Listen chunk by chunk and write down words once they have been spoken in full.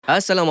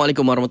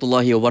Assalamualaikum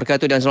warahmatullahi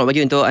wabarakatuh dan selamat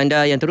pagi untuk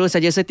anda yang terus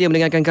saja setia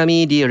mendengarkan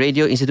kami di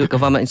Radio Institut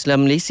Kefahaman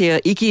Islam Malaysia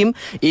IKIM,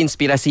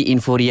 Inspirasi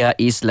Inforia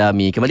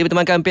Islami. Kembali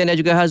bertemankan Pian dan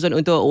juga Hazwan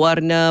untuk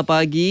Warna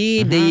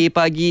Pagi di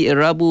pagi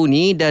Rabu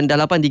ni, dan dah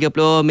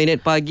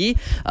 8.30 pagi.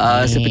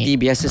 Seperti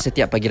biasa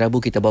setiap pagi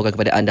Rabu kita bawakan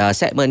kepada anda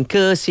segmen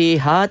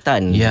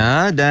kesihatan.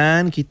 Ya,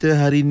 dan kita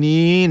hari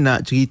ni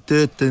nak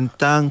cerita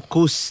tentang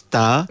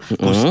kusta.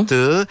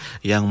 Kusta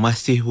yang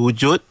masih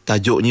wujud,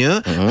 tajuknya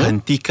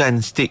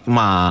hentikan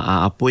stigma.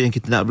 Apa yang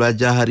kita nak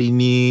belajar hari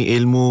ini,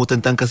 ilmu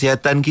tentang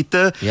kesihatan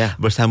kita,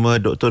 bersama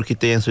doktor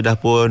kita yang sudah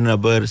pun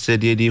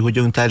bersedia di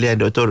hujung talian,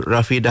 Dr.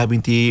 Rafidah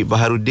binti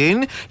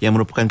Baharudin, yang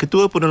merupakan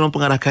Ketua Penolong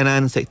Pengarah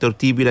Kanan Sektor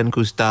TB dan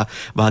Kusta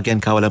Bahagian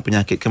Kawalan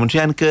Penyakit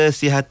Kementerian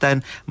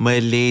Kesihatan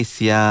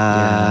Malaysia.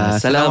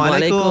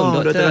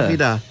 Assalamualaikum Dr.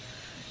 Rafidah.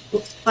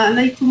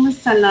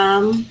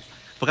 Waalaikumsalam.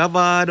 Apa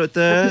khabar,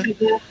 doktor?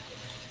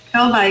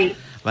 Kau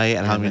baik?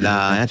 Baik,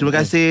 Alhamdulillah. Terima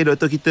kasih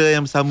doktor kita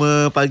yang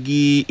bersama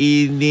pagi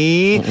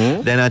ini.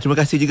 Dan terima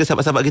kasih juga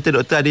sahabat-sahabat kita,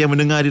 doktor. Ada yang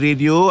mendengar di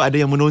radio, ada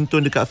yang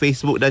menonton dekat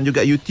Facebook dan juga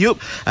YouTube.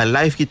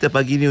 Live kita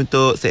pagi ini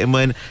untuk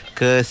segmen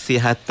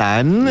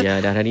kesihatan. Ya,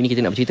 dan hari ini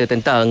kita nak bercerita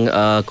tentang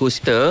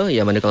kusta,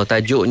 yang mana kalau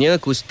tajuknya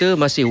kusta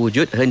masih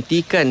wujud,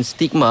 hentikan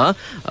stigma.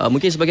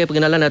 Mungkin sebagai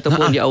pengenalan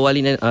ataupun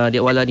diawali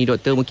ni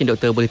doktor, mungkin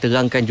doktor boleh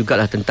terangkan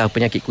jugalah tentang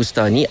penyakit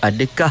kusta ni.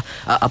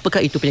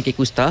 Apakah itu penyakit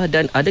kusta,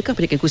 dan adakah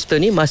penyakit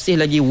kusta ni masih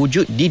lagi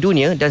wujud di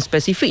dunia dan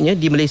spesifiknya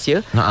di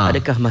Malaysia?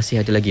 Adakah masih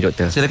ada lagi,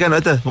 doktor? Silakan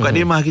doktor,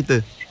 mukadimah kita.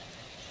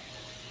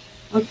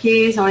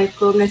 Okey,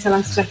 Assalamualaikum dan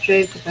salam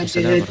sejahtera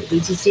kepada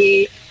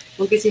DJ.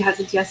 Mungkin sihat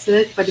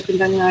sentiasa kepada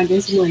pendengar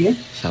dan semua ya.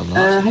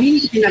 Hari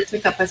ini kita nak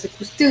cakap pasal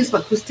kusta,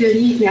 sebab kusta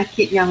ni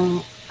penyakit yang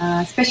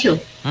special.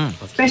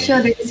 Special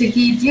dari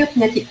segi dia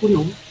penyakit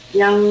kuno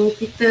yang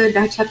kita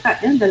dah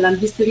catat dalam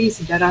history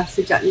sejarah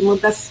sejak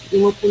 1550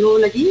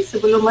 lagi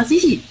sebelum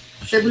Masihi.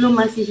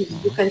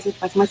 Bukan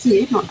selepas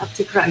Masihi, not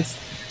after Christ.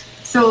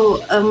 So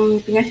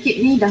penyakit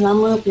ni dah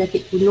lama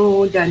penyakit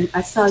kuno, dan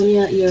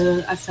asalnya ia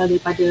asal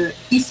daripada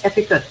East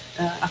Africa,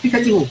 Afrika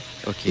Timur.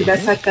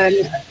 Berdasarkan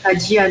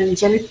kajian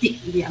genetik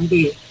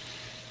diambil.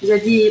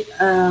 Jadi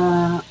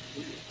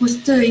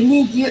kusta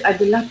ini dia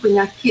adalah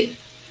penyakit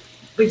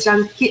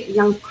berjangkit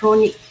yang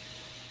kronik.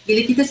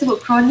 Bila kita sebut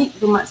kronik,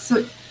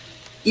 bermaksud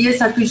ia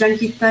satu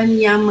jangkitan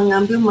yang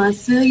mengambil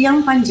masa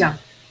yang panjang.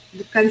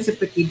 Bukan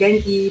seperti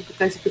denggi,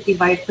 bukan seperti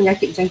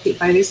penyakit jangkit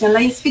virus yang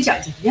lain sekejap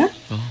je ya.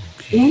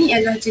 Ini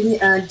adalah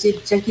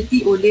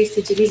dijangkiti oleh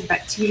sejenis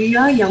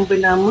bakteria yang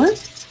bernama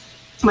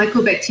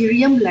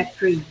Mycobacterium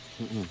leprae.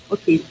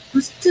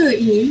 Kusta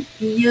ini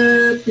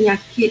ia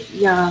penyakit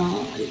yang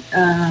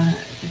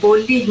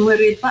boleh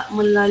merebak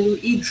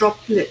melalui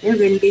droplet,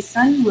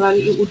 rembesan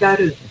melalui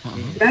udara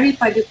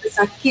daripada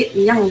pesakit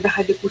yang dah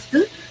ada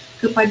kusta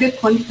kepada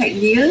kontak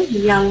dia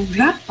yang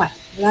rapat,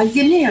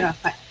 lazimnya yang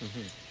rapat.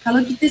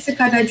 Kalau kita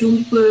sekadar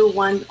jumpa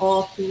one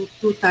or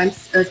two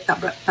times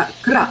tak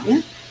kerap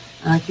ya,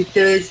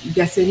 kita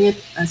biasanya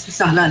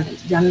susahlah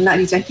jangan nak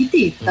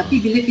dijangkiti.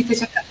 Tapi bila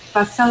kita cakap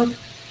pasal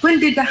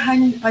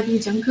pendedahan pada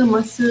jangka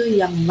masa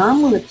yang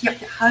lama,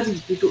 tiap-tiap hari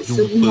duduk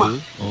serumah,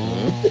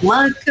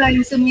 makan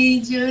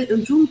semeja,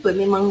 jumpa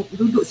memang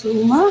duduk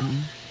serumah,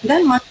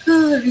 dan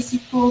maka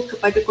risiko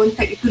kepada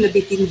kontak itu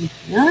lebih tinggi,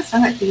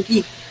 sangat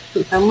tinggi,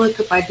 terutama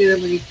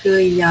kepada mereka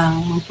yang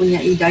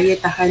mempunyai daya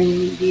tahan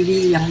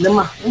diri yang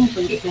lemah,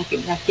 mempunyai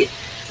penyakit-penyakit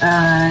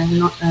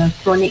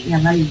kronik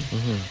yang lain.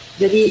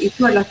 Jadi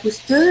itu adalah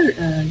kusta,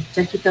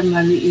 jangkitan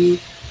melalui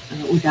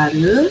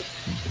udara,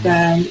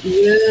 dan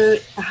ia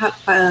tahap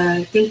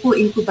tempoh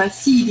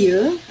inkubasi dia,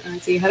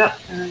 saya harap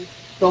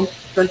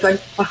tuan-tuan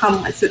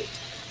faham maksud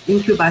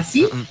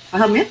inkubasi,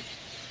 faham ya?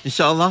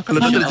 InsyaAllah.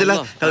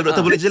 Kalau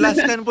doktor boleh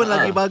jelaskan pun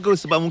lagi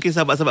bagus, sebab mungkin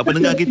sahabat-sahabat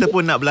pendengar kita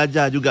pun nak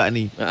belajar juga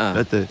ni.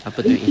 Doktor. Apa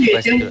tu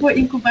inkubasi? Tempoh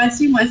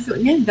inkubasi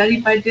maksudnya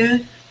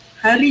daripada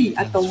hari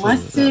atau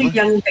masa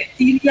yang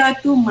bakteria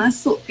tu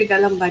masuk ke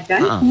dalam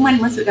badan, kuman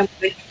masuk dalam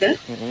badan kita,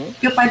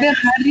 kepada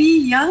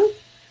hari yang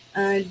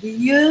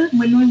dia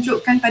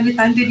menunjukkan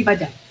tanda-tanda di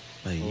badan.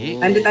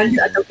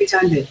 Tanda-tanda atau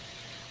gejala.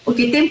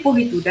 Tempoh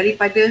itu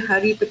daripada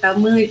hari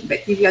pertama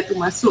bakteria tu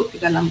masuk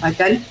ke dalam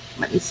badan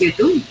manusia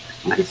tu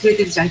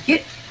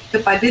dijangkit,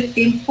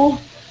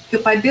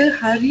 kepada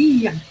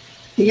hari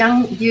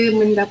yang dia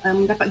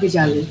mendapat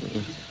gejala.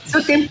 So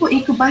tempoh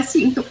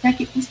inkubasi untuk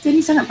penyakit kusta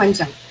ni sangat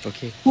panjang.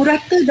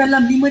 Purata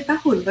dalam 5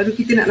 tahun baru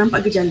kita nak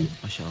nampak gejala.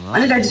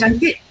 Mana dah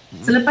dijangkit,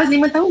 selepas 5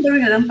 tahun baru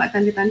nak nampak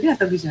tanda-tanda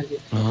atau gejala.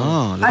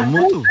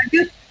 Atau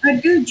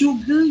ada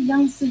juga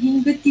yang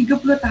sehingga 30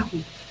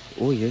 tahun.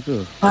 Oh ya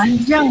ke?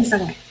 Panjang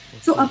sangat.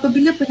 So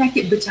apabila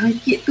penyakit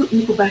berjangkit tu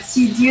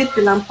inkubasi dia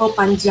terlampau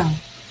panjang,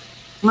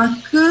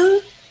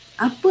 maka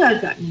apa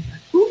agaknya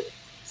berlaku?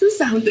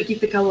 Susah untuk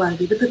kita kawal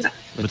dia, betul tak?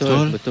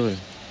 Betul.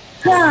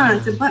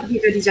 Sebab dia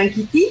dah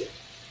dijangkiti,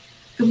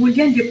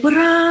 kemudian dia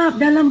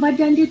perap dalam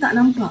badan dia tak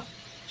nampak.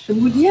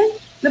 Kemudian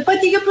lepas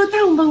 30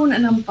 tahun baru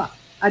nak nampak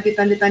ada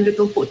tanda-tanda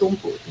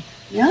tumpuk-tumpuk tu.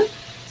 Ya?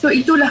 So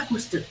itulah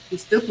kusta.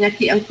 Kusta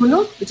penyakit yang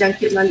kuno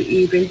berjangkit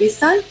melalui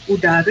rembesan,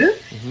 udara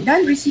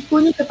dan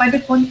risikonya kepada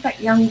kontak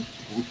yang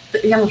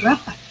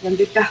rapat, yang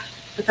dedah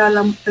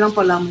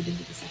terlampau lama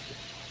dengan pesakit.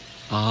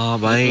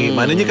 Baik.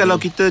 Maknanya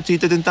kalau kita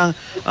cerita tentang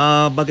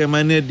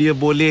bagaimana dia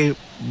boleh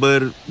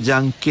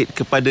berjangkit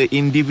kepada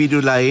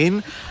individu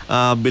lain,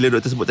 bila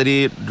doktor sebut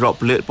tadi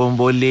droplet pun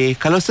boleh.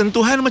 Kalau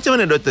sentuhan macam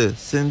mana doktor?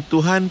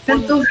 Sentuhan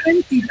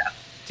tidak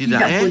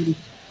boleh.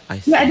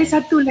 Dia ada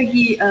satu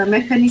lagi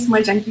mekanisme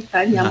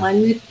jangkitan yang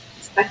mana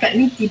setakat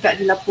ni tidak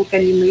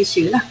dilaporkan di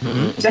Malaysia lah.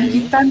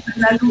 Jangkitan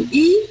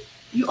melalui,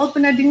 you all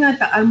pernah dengar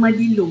tak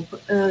armadillo,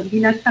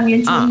 binatang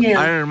yang comel?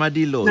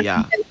 Armadillo,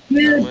 ya.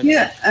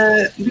 Dia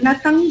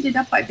binatang ni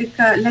dia dapat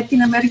dekat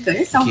Latin America,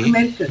 South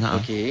America.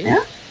 Ya?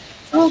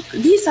 So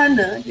di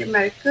sana di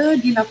Amerika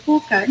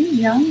dilaporkan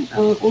yang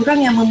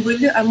orang yang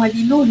membela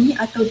armadillo ni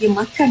atau dia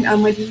makan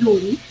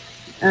armadillo ni,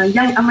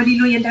 yang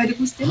armadillo yang dah ada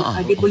kusta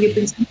dia boleh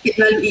berjangkit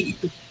melalui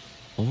itu.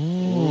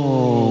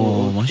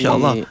 Masya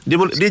Allah.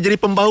 Dia jadi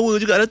pembawa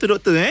juga lah tu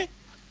doktor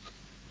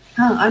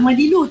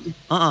armadillo tu.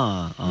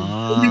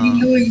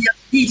 Armadillo yang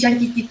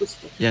dijangkiti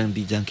kusta. Yang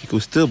dijangkiti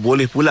kusta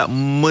boleh pula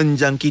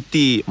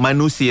menjangkiti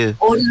manusia.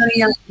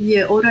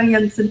 Orang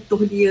yang sentuh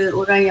dia,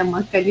 orang yang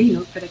makan ni,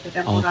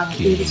 kadang-kadang orang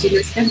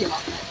indigenous kan dia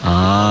makan.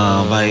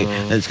 Baik.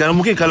 Dan sekarang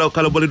mungkin kalau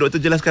boleh doktor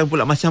jelaskan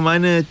pula macam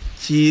mana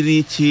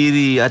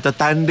ciri-ciri atau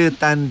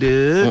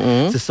tanda-tanda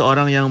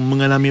seseorang yang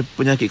mengalami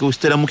penyakit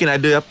kusta, dan mungkin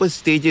ada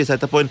stages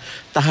ataupun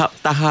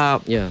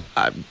tahap-tahap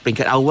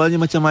peringkat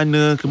awalnya macam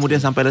mana, kemudian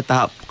sampai ada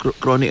tahap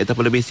kronik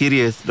ataupun lebih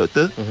serius,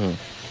 doktor.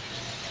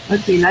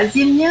 Okey,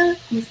 lazimnya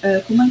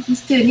kuman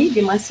kusta ni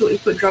dia masuk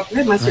ikut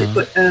droplet,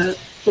 ikut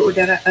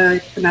udara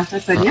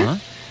pernafasannya.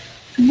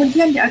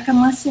 Kemudian dia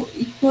akan masuk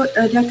ikut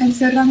dia akan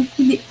serang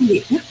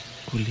kulit-kulit ya.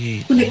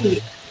 Kulit-kulit.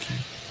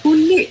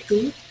 Kulit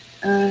tu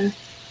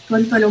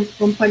tuan-tuan dan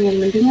puan-puan yang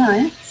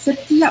mendengar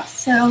setiap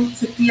sel,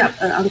 setiap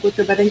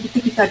anggota badan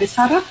kita ada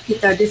saraf,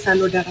 kita ada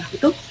salur darah,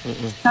 betul?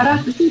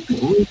 Saraf itu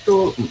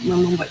untuk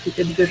membuat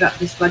kita bergerak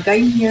dan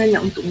sebagainya,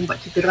 untuk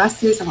membuat kita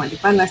rasa sama ada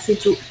panas,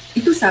 sejuk.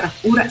 Itu saraf,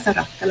 urat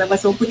saraf. Kalau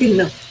bahasa orang putih,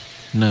 nerve.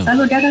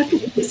 Salur darah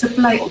tu untuk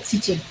supply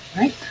oksigen,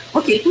 right?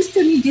 Okey,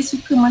 kusta ni dia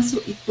suka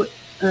masuk ikut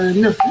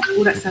nerve,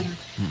 urat saraf.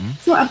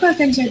 So apa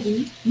akan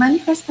jadi?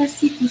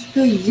 Manifestasi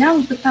kusta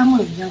yang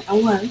pertama, yang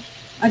awal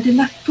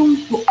adalah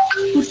tumpuk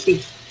putih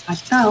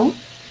atau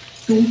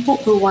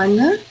tumpuk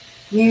berwarna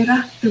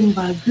merah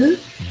tembaga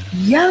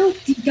yang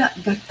tidak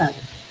gatal.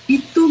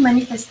 Itu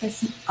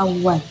manifestasi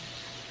awal.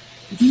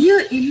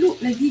 Dia elok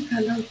lagi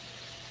kalau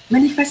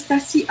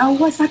manifestasi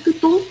awal satu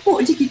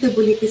tumpuk je kita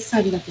boleh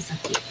kesan dah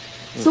pesakit.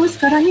 So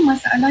sekarang ni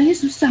masalahnya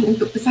susah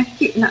untuk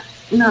pesakit nak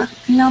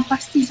kenal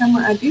pasti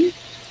sama ada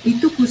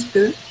itu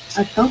kusta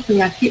atau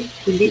penyakit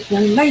kulit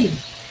yang lain.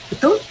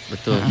 Betul?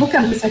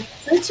 Bukan pesakit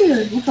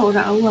saja, bukan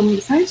orang awam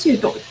saja.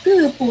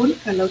 Doktor pun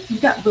kalau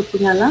tidak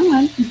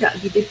berpengalaman, tidak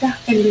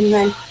didedahkan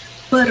dengan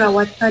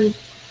perawatan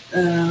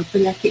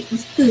penyakit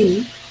kusta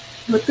ni,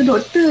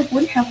 doktor-doktor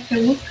pun,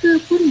 healthcare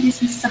worker pun dia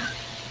susah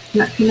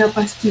nak kenal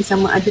pasti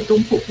sama ada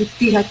tumpuk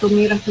putih atau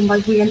merah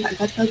tembaga yang tak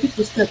gatal tu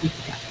kusta atau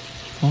tidak.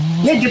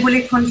 Dia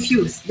boleh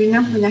confuse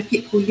dengan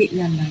penyakit kulit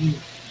yang lain.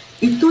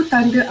 Itu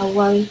tanda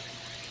awal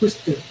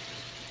kusta.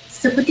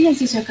 Seperti yang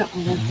saya cakap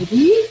awal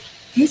tadi,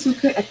 dia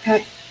suka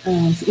attack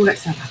urat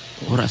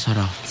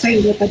saraf.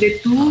 Selain daripada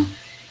tu,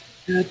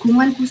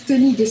 kuman kusta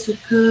ni dia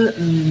suka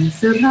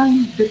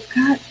serang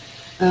dekat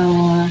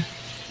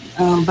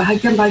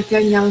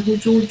bahagian-bahagian yang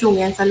hujung-hujung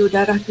yang salur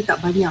darah tu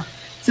tak banyak.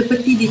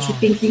 Seperti di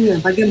cuping telinga,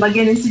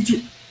 bahagian-bahagian yang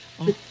sejuk.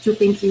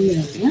 Cuping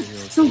telinga. Ya.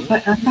 So,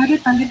 antara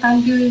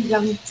tanda-tanda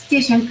yang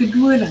stage yang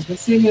kedua lah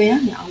biasanya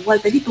yang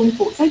awal tadi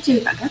tumpuk saja,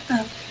 tak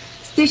gatal.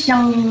 Stage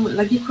yang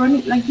lagi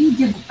kronik lagi,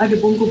 dia ada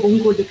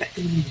bonggol-bonggol dekat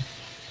telinga.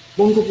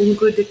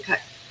 Bonggol-bonggol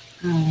dekat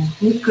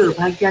muka,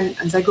 bahagian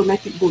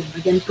zygomatic bone,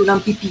 bahagian tulang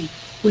pipi.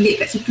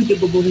 Kulit kat situ dia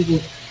berbonggol.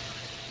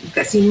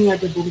 Dekat sini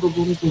ada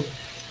bonggol-bonggol.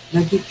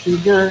 Lagi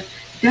telinga.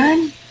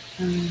 Dan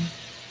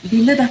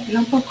bila dah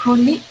terlampau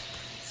kronik,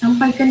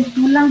 sampaikan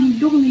tulang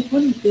hidung ni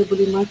pun dia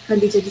boleh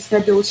makan, dia jadi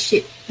saddle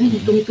shape.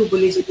 Hidung tu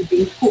boleh jadi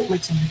bengkok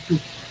macam tu.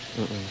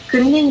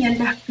 Kening yang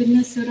dah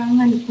kena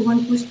serangan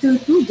kuman kusta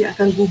tu, dia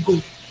akan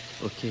gugur.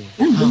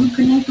 Bulu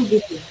kening tu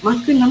gugur.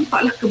 Maka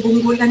nampaklah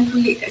kebonggolan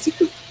kulit kat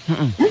situ.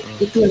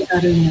 Itu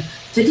antaranya.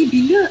 Jadi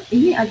bila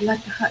ini adalah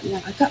tahap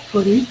yang agak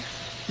kronik,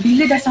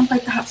 bila dah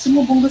sampai tahap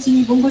semua bonggol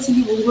sini, bonggol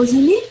sini, bonggol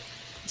sini,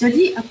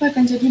 jadi apa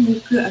akan jadi?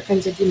 Muka akan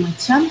jadi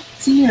macam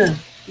singa.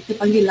 Kita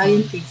panggil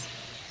lion face.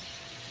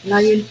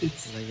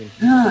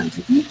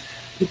 Jadi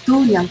itu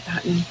yang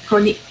tahap yang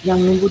kronik. Yang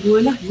nombor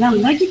 2 lah. Yang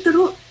lagi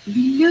teruk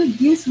bila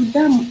dia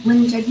sudah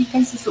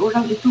menjadikan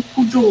seseorang itu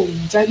kudung,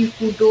 jari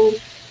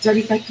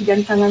kaki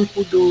dan tangan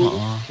kudung.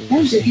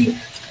 Jadi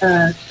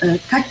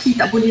kaki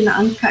tak boleh nak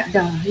angkat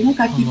dah.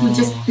 Kaki tu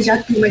just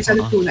terjatuh macam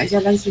tu, nak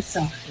jalan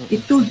susah.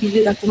 Itu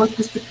bila dah kuman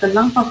kusta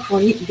terlampau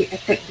kronik, dia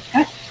attack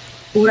dekat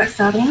urat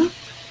saraf,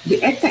 dia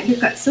attack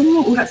dekat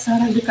semua urat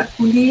saraf dekat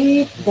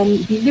kulit. Dan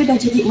bila dah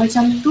jadi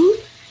macam tu,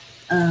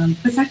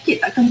 pesakit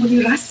takkan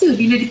boleh rasa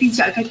bila dia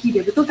pijak kaki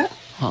dia, betul tak?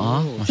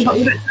 Sebab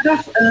urat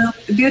saraf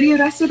dia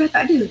rasa dah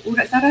tak ada.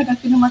 Urat saraf dah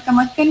kena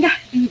makan dah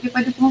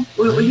daripada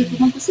oleh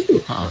pemangku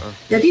situ.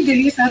 Jadi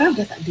deria saraf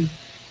dah tak ada.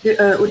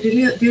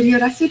 Deria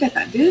rasa dah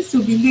tak ada. So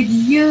bila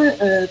dia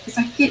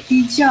pesakit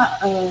pijak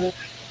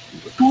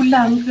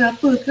tulang ke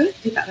apa ke,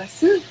 dia tak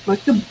rasa,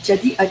 maka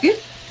jadi ada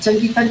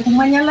jangkitan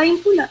kuman yang lain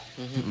pula.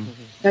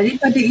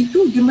 Daripada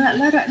itu dia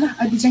melaratlah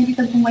ada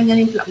jangkitan kuman yang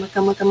lain pula.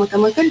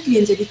 Makan tu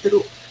yang jadi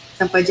teruk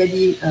sampai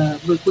jadi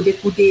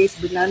berkudir-kudir,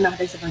 sebenarnah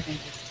dan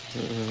sebagainya.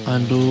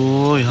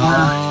 Aduh,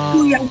 itu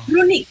yang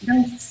kronik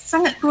dan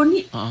sangat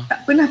kronik.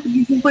 Tak pernah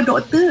pergi jumpa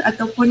doktor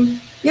ataupun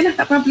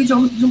tak pernah pergi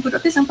jumpa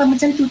doktor sampai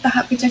macam tu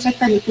tahap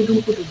kecacatan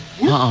kudung-kudung.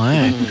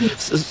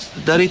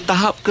 Dari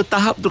tahap ke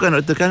tahap tu kan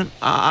doktor kan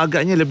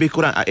agaknya lebih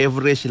kurang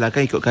average lah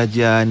kan ikut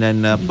kajian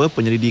dan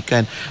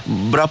penyelidikan.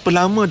 Berapa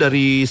lama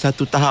dari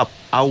satu tahap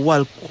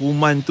awal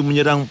kuman tu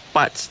menyerang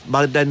parts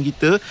badan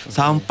kita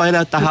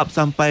sampailah tahap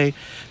sampai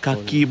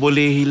kaki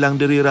boleh hilang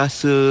dari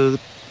rasa,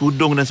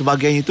 tudung dan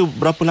sebagainya, itu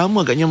berapa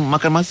lama agaknya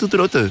makan masa tu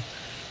doktor?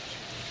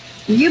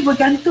 Ia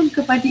bergantung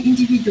kepada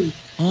individu.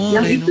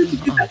 Yang itu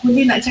kita tak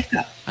boleh nak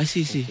cakap. I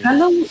see.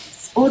 Kalau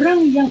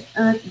orang yang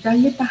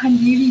daya tahan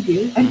diri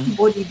dia,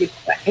 antibody dia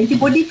kuat.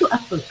 Antibody tu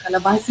apa?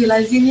 Kalau bahasa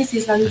lazimnya saya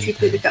selalu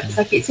cerita dekat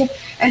pesakit saya,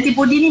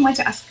 antibody ni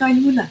macam askar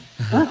you lah.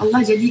 Allah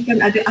jadikan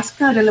ada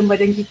askar dalam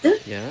badan kita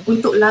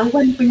untuk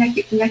lawan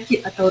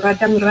penyakit-penyakit atau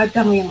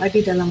radang-radang yang ada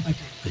dalam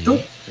badan.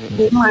 Betul?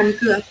 Kuman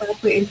ke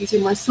apa-apa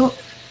antigen masuk.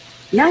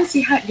 Yang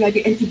sihat dia ada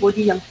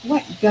antibody yang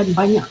kuat dan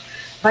banyak.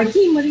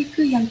 Bagi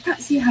mereka yang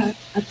tak sihat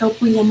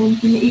ataupun yang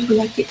mempunyai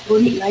penyakit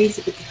kronik lain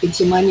seperti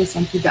kencing manis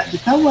yang tidak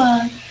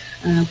dikawal,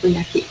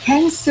 penyakit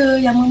kanser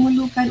yang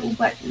memerlukan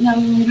ubat yang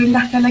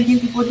merendahkan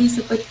lagi antibody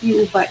seperti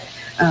ubat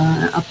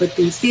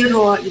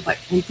steroid, ubat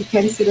anti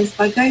kanser dan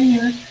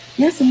sebagainya,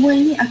 semua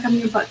ini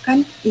akan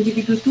menyebabkan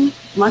individu tu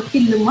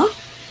makin lemah.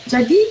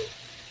 Jadi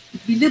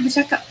bila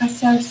bercakap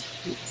pasal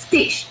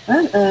stage,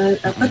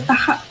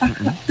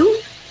 tahap-tahap tu,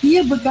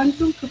 ia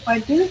bergantung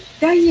kepada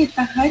daya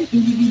tahan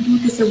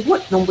individu tersebut,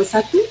 nombor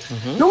satu.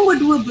 Nombor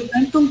dua,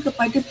 bergantung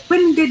kepada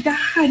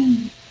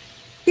pendedahan,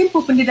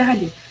 tempoh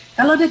pendedahan dia.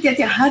 Kalau dah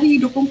tiap-tiap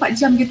hari 24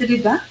 jam dia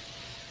terdedah,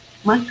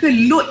 maka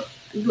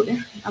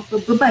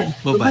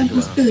beban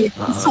booster yang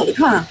masuk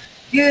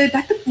dia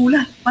dah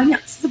tepulah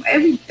banyak sebab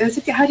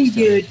setiap hari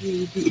dia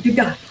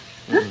didedah.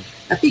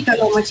 Tapi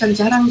kalau macam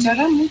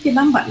jarang-jarang mungkin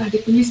lambatlah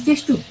dia punya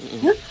stage tu.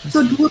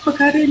 So dua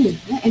perkara ni,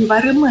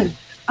 environment,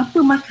 apa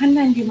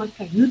makanan dia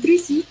makan,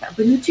 nutrisi, tak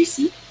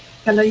bernutrisi.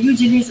 Kalau you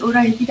jenis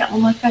orang yang tidak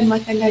memakan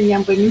makanan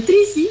yang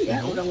bernutrisi,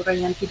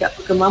 orang-orang yang tidak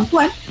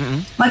berkemampuan,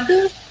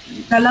 maka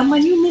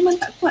dalaman you memang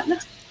tak kuat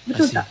lah.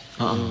 Betul tak?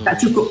 Tak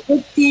cukup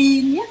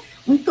protein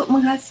untuk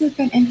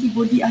menghasilkan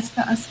antibody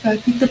askar-askar,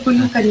 kita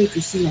perlukan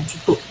nutrisi yang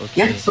cukup.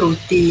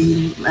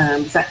 Protein,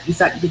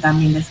 zat-zat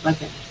vitamin dan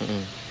sebagainya.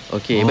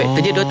 Okey, baik.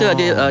 Tadi doktor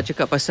ada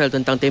cakap pasal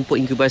tentang tempoh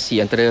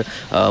inkubasi antara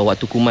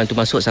waktu kuman tu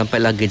masuk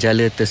sampailah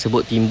gejala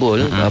tersebut timbul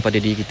pada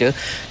diri kita.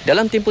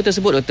 Dalam tempoh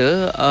tersebut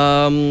doktor,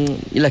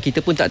 yalah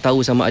kita pun tak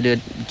tahu sama ada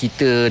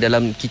kita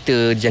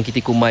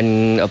dijangkiti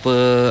kuman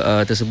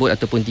tersebut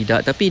ataupun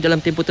tidak. Tapi dalam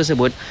tempoh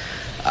tersebut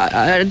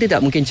ada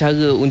tak mungkin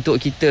cara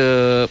untuk kita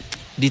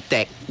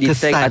detect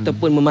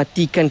ataupun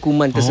mematikan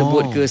kuman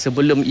tersebut ke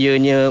sebelum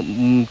ianya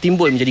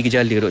timbul menjadi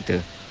gejala doktor?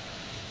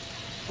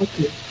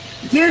 Okey.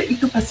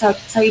 Itu pasal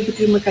saya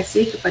berterima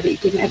kasih kepada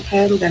IKIM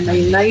FM dan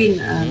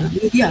lain-lain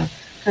media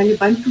kerana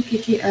bantu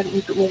KKM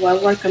untuk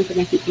mewawarkan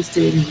penyakit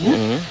kusta ini.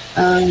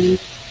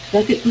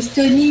 Penyakit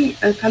kusta ni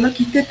kalau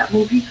kita tak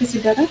memberi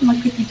kesedaran,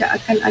 maka tidak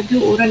akan ada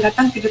orang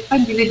datang ke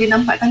depan bila dia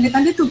nampak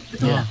tanda-tanda tu.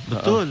 Betul tak?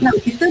 Betul. Nah,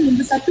 kita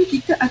nombor satu,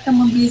 kita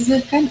akan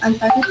membezakan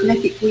antara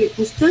penyakit kulit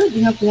kusta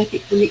dengan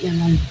penyakit kulit yang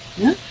lain.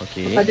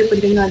 Kepada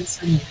pendengar di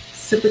sana.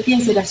 Seperti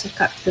yang saya dah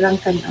cakap,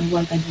 terangkan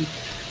awal tadi.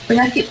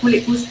 Penyakit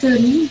kulit kusta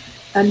ni,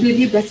 tanda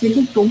dia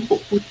biasanya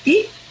tumpuk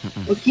putih.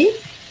 Okey.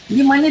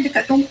 Di mana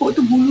dekat tumpuk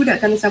tu bulu dah,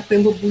 kalau siapa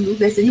yang berbulu,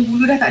 biasanya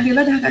bulu dah tak ada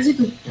lah dah kat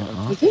situ.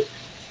 Okey.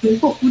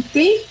 Tumpuk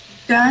putih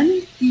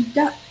dan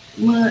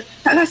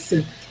tak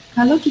rasa.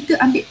 Kalau kita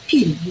ambil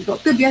pin,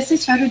 doktor biasa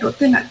cara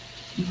doktor nak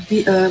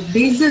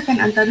bezakan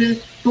antara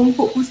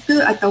tumpuk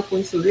kusta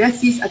ataupun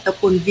psoriasis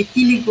ataupun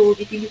vitiligo.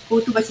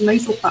 Vitiligo tu bahasa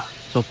Melayu sopak.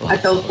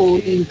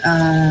 Ataupun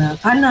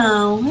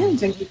panau,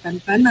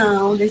 jangkitan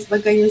panau dan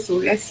sebagainya,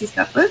 psoriasis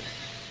ke apa.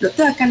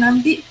 Doktor akan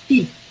ambil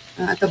pin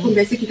ataupun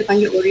biasa kita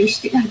panggil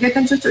orange stick lah. Dia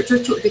akan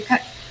cocok-cocok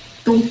dekat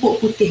tumpuk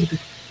putih tu.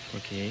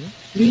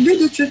 Bila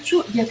dia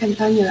cocok, dia akan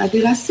tanya ada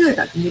rasa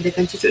tak? Dia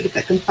akan cocok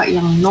dekat tempat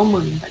yang normal,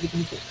 yang tak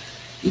ditumpuk.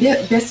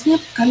 Dia biasanya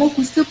kalau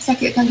kusta,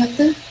 pesakit akan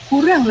kata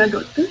kuranglah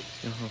doktor,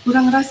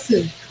 kurang rasa.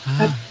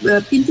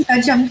 Pin tu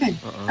tajam kan?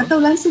 Atau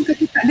langsung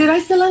kata tak ada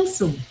rasa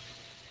langsung.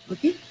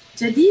 Okey.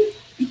 Jadi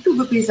itu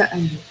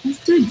perbezaan dia.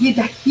 Kusta dia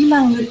dah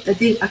hilang,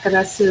 dia akan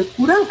rasa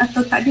kurang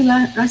atau tak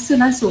ada rasa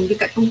langsung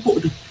dekat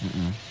tumpuk tu.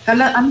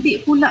 Kalau ambil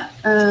pula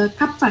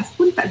kapas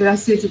pun tak ada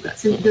rasa juga.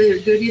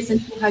 Dari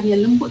sentuhan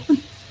yang lembut pun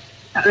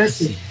tak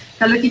rasa.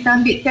 kalau kita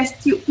ambil test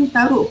tube tu,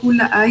 taruh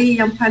pula air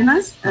yang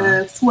panas,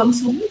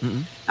 suam-suam.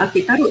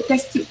 Okey, taruh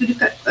test tube tu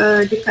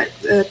dekat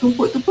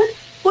tumpuk tu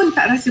pun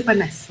tak rasa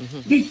panas.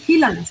 Dia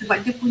hilang sebab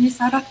dia punya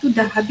saraf tu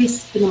dah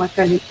habis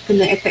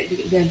kena attack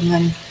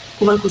dengan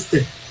kuman kusta.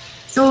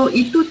 So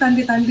itu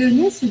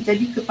tanda-tandanya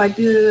jadi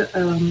kepada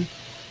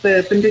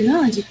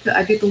pendengar, jika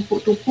ada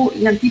tumpuk-tumpuk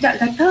yang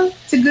tidak gatal,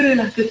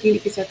 segeralah ke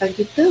klinik kesihatan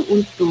kita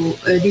untuk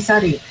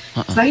disaring.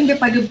 Selain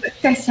daripada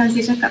test yang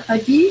saya cakap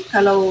tadi,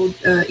 kalau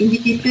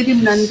indikator dia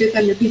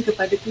menandakan lebih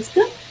kepada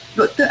kusta,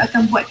 doktor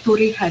akan buat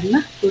torehan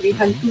lah.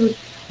 Torehan tu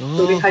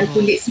torehan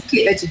kulit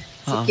sikit aja,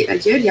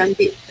 dia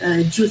ambil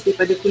jus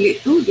daripada kulit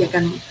tu, dia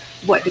akan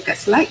buat dekat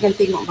slide dan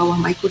tengok bawah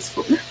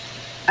mikroskop lah,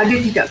 ada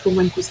tidak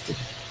kuman kusta.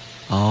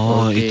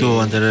 Itu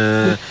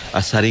antara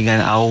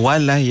saringan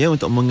awal lah ya,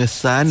 untuk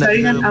mengesan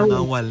saringan dan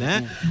mengawal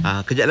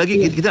kejap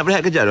lagi kita nak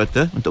berehat kejap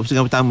doktor untuk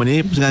pusingan pertama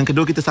ni. Pusingan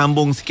kedua kita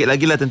sambung sikit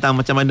lagi lah tentang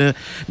macam mana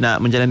nak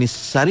menjalani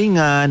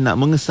saringan, nak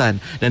mengesan.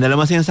 Dan dalam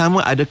masa yang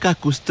sama, adakah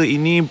kusta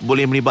ini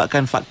boleh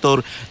melibatkan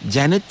faktor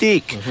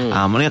genetik?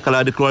 Maknanya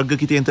kalau ada keluarga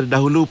kita yang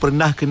terdahulu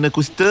pernah kena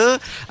kusta,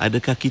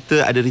 adakah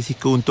kita ada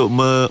risiko untuk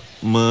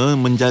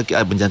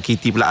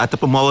menjangkiti pula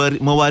ataupun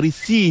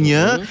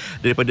mewarisinya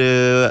daripada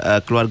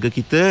keluarga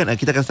kita?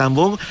 Kita akan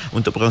sambung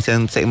untuk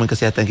perkongsian segmen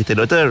kesihatan kita.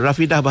 Dr.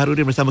 Rafidah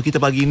Baharudin bersama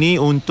kita pagi ini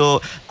untuk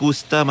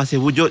kusta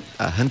masih wujud,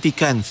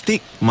 hentikan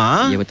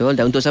stigma. Ya, betul.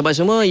 Dan untuk sahabat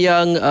semua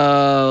yang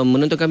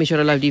menonton kami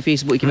secara live di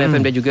Facebook IKIM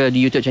FM dan juga di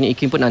YouTube channel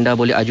IKIM pun, anda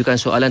boleh ajukan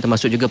soalan,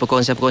 termasuk juga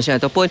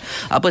perkongsian-perkongsian ataupun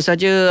apa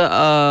saja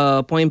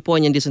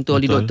poin-poin yang disentuh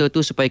oleh doktor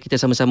tu, supaya kita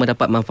sama-sama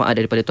dapat manfaat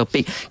daripada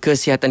topik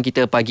kesihatan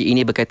kita pagi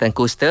ini berkaitan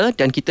kusta.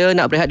 Dan kita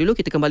nak berehat dulu,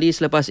 kita kembali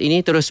selepas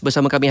ini terus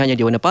bersama kami hanya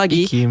di Warna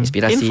Pagi,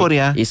 Inspirasi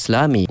Inforia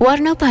Islami.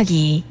 Warna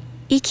Pagi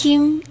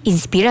IKIM,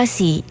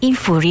 Inspirasi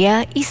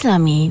Inforia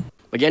Islami.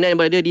 Bagi anda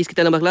yang berada di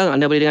sekitar Lembah Kelang,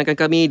 anda boleh dengarkan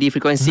kami di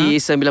frekuensi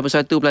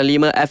 91.5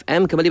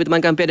 FM. Kembali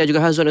bertemankan Pian dan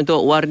juga Hazwan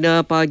untuk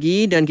Warna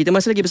Pagi. Dan kita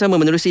masih lagi bersama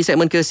menerusi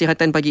segmen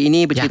kesihatan pagi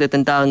ini, bercerita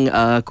tentang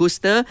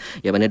kusta,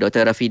 yang mana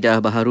Dr.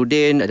 Rafidah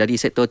Baharudin dari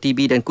sektor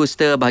TB dan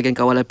kusta, bahagian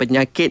kawalan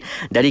penyakit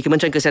dari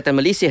Kementerian Kesihatan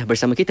Malaysia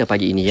bersama kita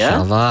pagi ini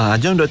ya. InsyaAllah.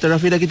 Jom Dr.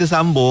 Rafidah kita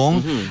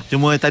sambung.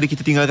 Cuma tadi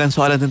kita tinggalkan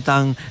soalan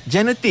tentang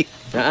genetik.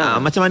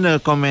 Macam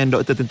mana komen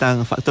doktor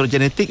tentang faktor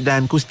genetik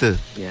dan kusta?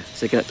 Ya,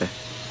 silakan doktor.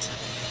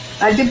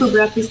 Ada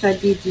beberapa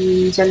studi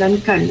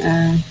dijalankan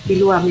di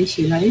luar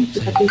Malaysia lah ya,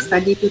 tetapi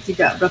studi itu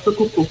tidak berapa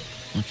kukuh.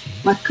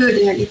 Maka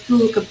dengan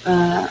itu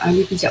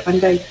ahli pijak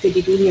pandai kita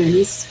di dunia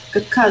ni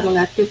kekal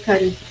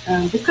mengatakan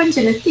bukan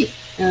genetik,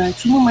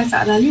 cuma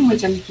masalahnya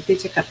macam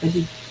kita cakap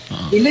tadi,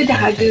 bila dah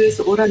ada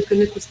seorang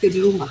kena kusta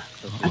di rumah,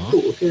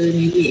 atuk ke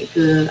nenek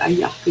ke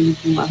ayah ke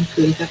ibu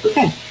uncle ke apa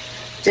kan,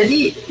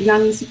 jadi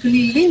yang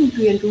sekeliling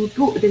tu yang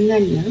duduk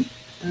dengannya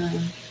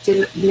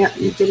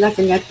jelas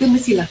dan nyata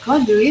mestilah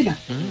keluarga ya dah.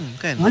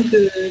 Kan? Keluarga.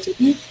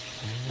 Jadi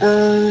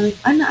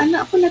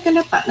anak-anak pun akan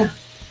dapat lah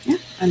ya?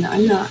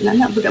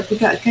 Anak-anak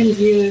budak-budak kan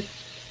dia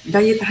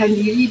daya tahan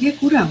diri dia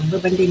kurang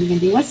berbanding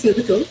dengan dewasa,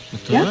 betul?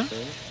 Ya?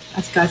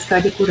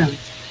 Askar-askar dia kurang.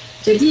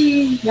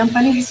 Jadi yang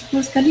paling risiko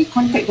sekali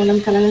kontak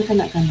dalam kalangan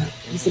kanak-kanak,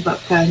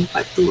 disebabkan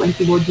faktor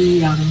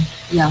antibody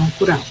yang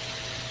kurang,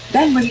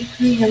 dan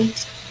mereka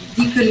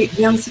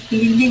yang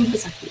sekeliling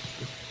pesakit.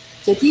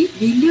 Jadi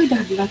bila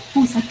dah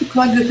berlaku satu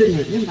keluarga kena,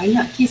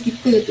 banyak kes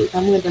kita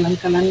terutama dalam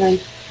kalangan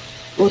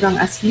orang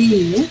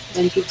asli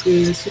dan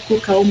juga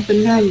suku kaum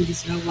Penan di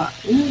Sarawak,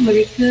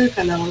 mereka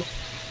kalau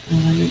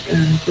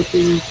Kota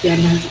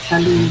Piana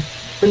selalu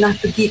pernah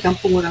pergi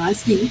kampung orang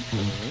asli,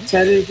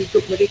 cara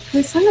hidup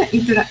mereka sangat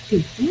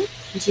interaktif.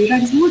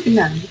 Jiran semua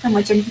kenal, bukan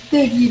macam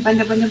kita di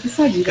bandar-bandar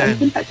besar, jiran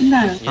pun tak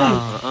kenal kan.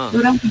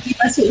 Orang pergi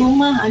masuk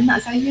rumah,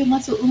 anak saya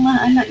masuk rumah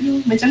anak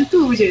you, macam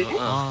tu je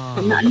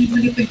anak ni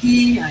boleh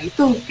pergi,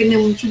 itu kena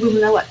cuba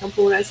melawat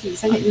kampung orang asli,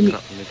 sangat unik.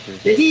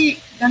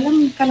 Jadi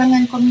dalam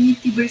kalangan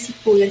komuniti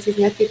berisiko yang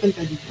saya nyatakan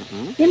tadi,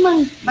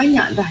 memang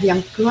banyak dah yang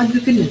keluarga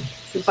kena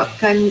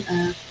sebabkan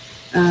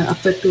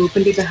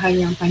pendedahan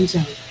yang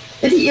panjang.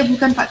 Jadi ia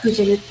bukan faktor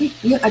genetik,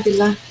 ia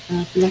adalah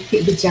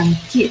penyakit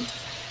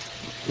berjangkit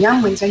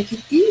yang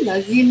menjangkiti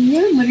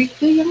lazimnya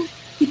mereka yang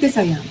kita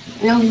sayang,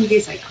 yang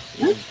dia sayang.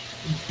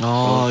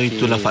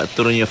 Itulah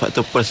faktornya,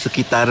 faktor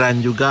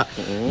persekitaran juga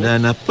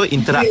dan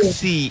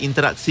interaksi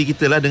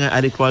kita lah dengan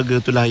ahli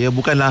keluarga itulah ya,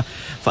 bukanlah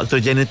faktor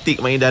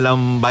genetik main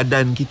dalam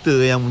badan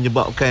kita yang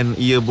menyebabkan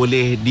ia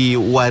boleh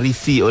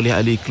diwarisi oleh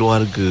ahli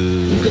keluarga.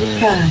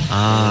 Bukan.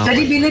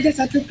 Jadi bila dah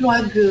satu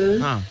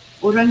keluarga,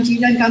 orang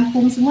jiran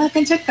kampung semua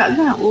akan cakap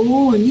lah,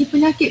 oh ni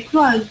penyakit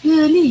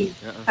keluarga ni.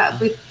 Tak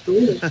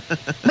betul.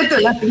 Betul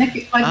lah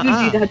penyakit keluarga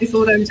dia dah ada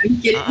seorang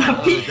jangkit.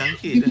 Tapi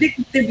bila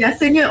kita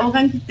biasanya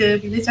orang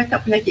kita bila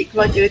cakap penyakit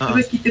keluarga,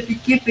 terus kita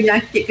fikir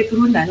penyakit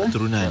keturunan lah.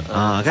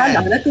 Kan?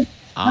 Salah lah tu.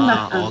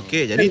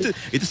 Okey, jadi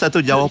itu satu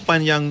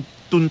jawapan yang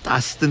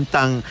tuntas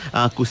tentang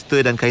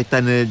kusta dan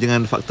kaitan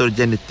dengan faktor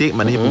genetik.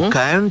 Maknanya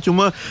bukan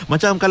cuma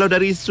macam kalau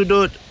dari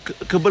sudut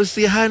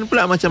kebersihan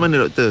pula macam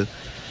mana doktor?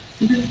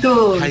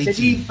 Betul.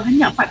 Jadi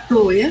banyak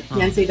faktor ya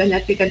yang saya dah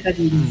nyatakan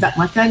tadi. Zat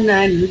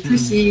makanan,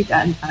 nutrisi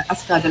dan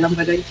askar dalam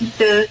badan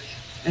kita.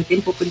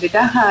 tempoh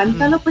pendedahan,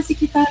 kalau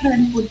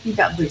persekitaran pun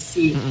tidak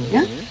bersih,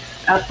 ya,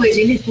 apa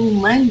jenis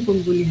kuman pun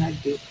boleh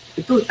ada.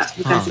 Betul tak?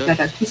 Bukan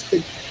sekadar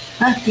kusta.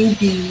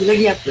 TB,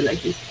 lagi apa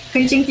lagi?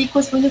 Kencing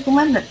tikus punya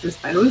kuman,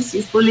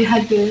 leptospirosis boleh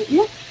ada,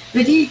 ya.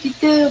 Jadi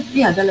kita,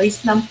 dalam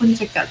Islam pun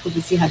cakap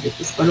kebersihan itu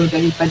separuh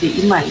daripada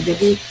iman.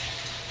 Jadi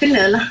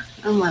kenalah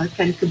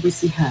amalkan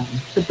kebersihan.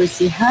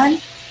 Kebersihan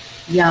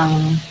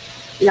yang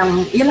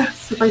ialah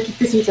supaya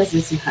kita sentiasa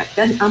sihat,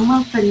 dan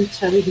amalkan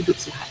cara hidup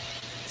sihat.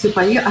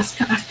 Supaya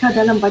askar-askar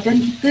dalam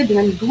badan kita,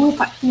 dengan dua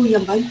faktor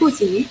yang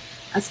bagus ini,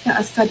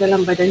 askar-askar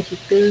dalam badan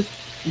kita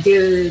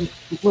dia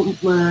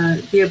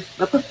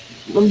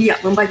membiak,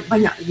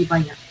 banyak lebih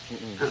banyak.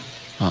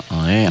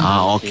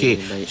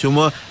 Okey.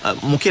 Cuma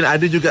mungkin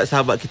ada juga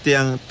sahabat kita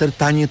yang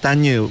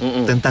tertanya-tanya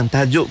tentang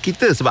tajuk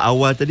kita, sebab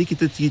awal tadi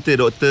kita cerita,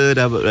 doktor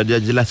dah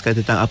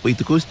jelaskan tentang apa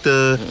itu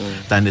kusta,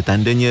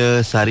 tanda-tandanya,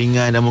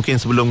 saringan, dan mungkin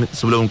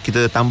sebelum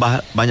kita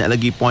tambah banyak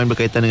lagi poin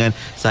berkaitan dengan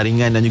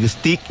saringan dan juga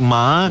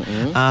stigma.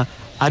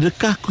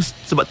 Adakah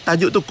sebab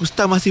tajuk tu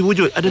kusta masih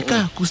wujud,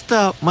 adakah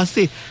kusta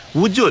masih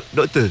wujud,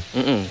 doktor?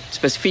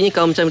 Spesifiknya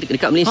kalau macam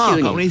dekat Malaysia ni.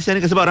 Kat Malaysia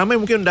ni, sebab ramai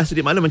mungkin dah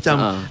sedia maklum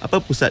macam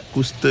pusat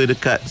kusta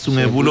dekat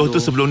Sungai Buloh tu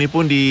sebelum ni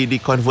pun di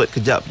convert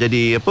kejap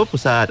jadi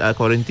pusat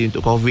kuarantin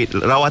untuk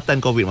COVID,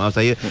 rawatan COVID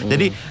maksud saya.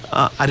 Jadi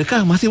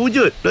adakah masih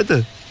wujud,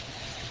 doktor?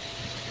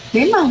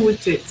 Memang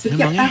wujud.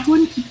 Setiap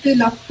tahun kita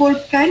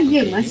laporkan,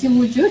 masih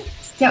wujud.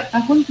 Setiap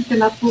tahun kita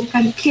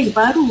laporkan kes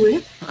baru,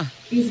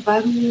 kes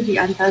baru di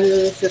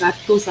antara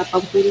 180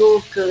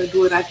 ke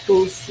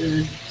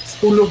 210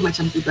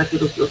 macam tu,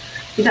 220.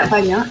 Tidak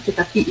banyak,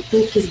 tetapi itu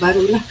kes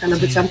barulah. Kalau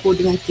bercampur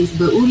dengan kes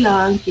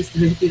berulang, kes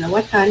berhenti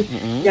rawatan,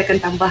 dia akan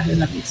tambah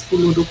dalam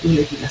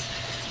 10-20 lagi lah.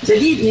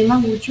 Jadi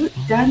memang wujud,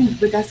 dan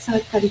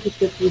berdasarkan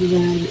kita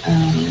punya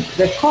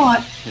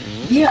rekod,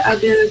 dia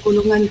ada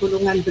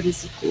golongan-golongan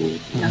berisiko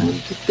yang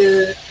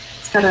kita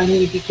sekarang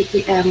ni di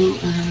KKM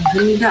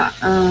hendak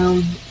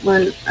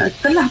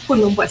telah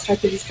pun membuat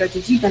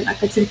strategi-strategi dan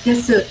akan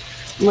sentiasa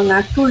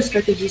mengatur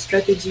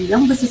strategi-strategi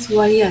yang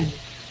bersesuaian,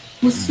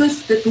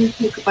 khusus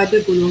tertumpu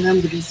kepada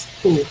golongan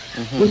berisiko.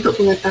 Untuk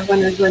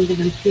pengetahuan Azwan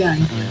dan Fian,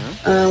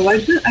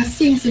 warga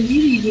asing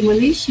sendiri di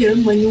Malaysia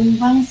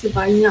menyumbang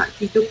sebanyak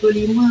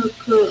 35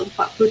 ke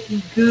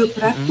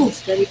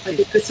 43%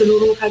 daripada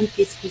keseluruhan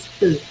kes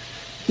kusta.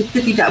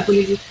 Kita tidak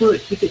boleh lupa,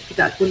 kita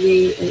tidak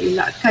boleh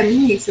elakkan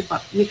ini, sebab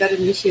negara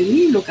Malaysia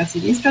ni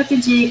lokasinya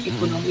strategik,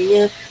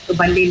 ekonominya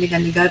berbanding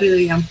dengan negara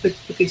yang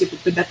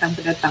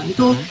pendatang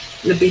itu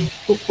lebih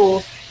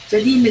kukuh.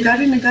 Jadi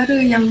negara-negara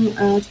yang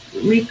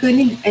mereka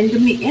ni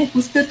endemik,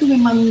 kusta tu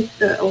memang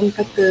orang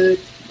kata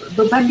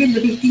berbanding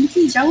lebih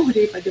tinggi jauh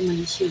daripada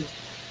Malaysia.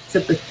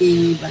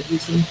 Seperti bagi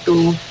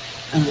contoh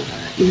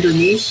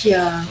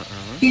Indonesia,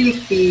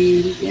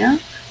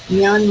 Filipina,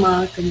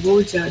 Myanmar,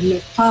 Kemboja,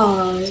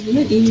 Nepal,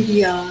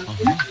 India.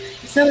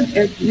 So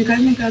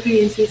negara-negara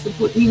yang saya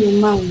sebut ni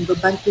memang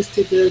beban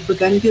kusta dia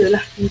berganda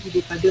lah tinggi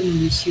daripada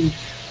Malaysia.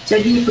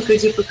 Jadi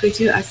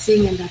pekerja-pekerja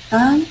asing yang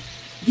datang,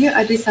 dia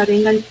ada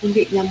saringan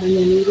kulit yang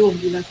menyeluruh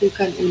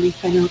dilakukan oleh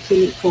kanal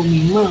klinik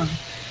Promema.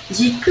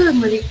 Jika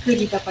mereka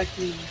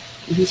didapati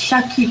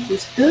disyaki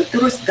kusta,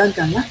 terus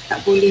gagal lah,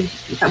 tak boleh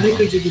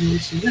kerja di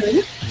Malaysia lah,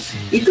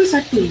 Itu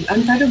satu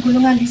antara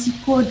golongan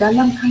risiko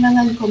dalam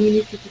kalangan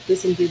komuniti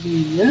kita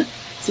sendiri,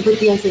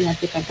 seperti yang saya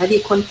nyatakan tadi,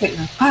 kontak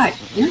rapat,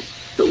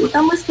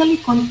 terutama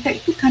sekali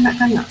kontak tu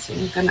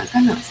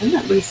kanak-kanak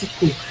sangat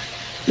berisiko.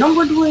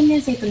 Nombor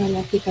 2-nya saya telah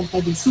nyatakan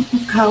tadi, suku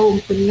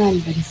kaum Penan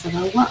dan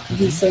Sarawak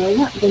di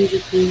Sarawak, dan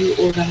juga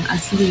orang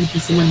asli di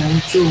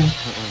Semenanjung.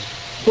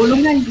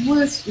 Golongan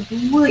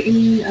dua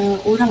ini,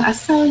 orang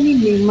asal ni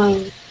memang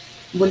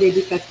boleh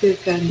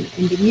dikatakan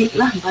endemik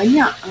lah.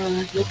 Banyak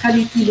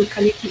lokaliti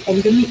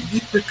endemik di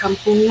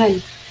perkampungan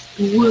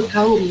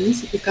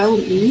suku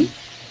kaum ini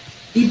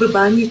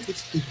dibebani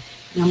kusta,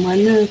 yang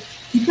mana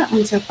tidak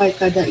mencapai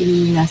kadar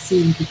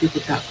eliminasi yang kita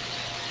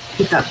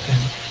tetapkan.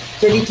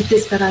 Jadi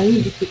kita sekarang ni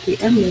di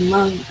KKM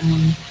memang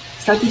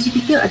strategi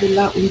kita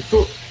adalah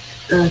untuk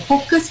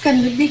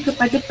fokuskan lebih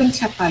kepada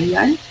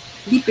pencapaian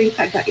di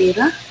peringkat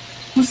daerah,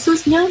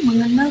 khususnya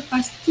mengenal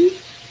pasti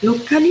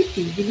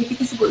lokaliti. Bila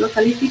kita sebut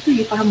lokaliti tu,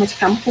 you faham macam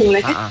kampung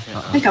lah kan?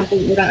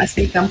 Kampung orang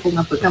asli, kampung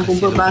apa? Kampung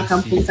Bebah,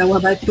 kampung Sawah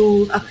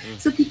Batu.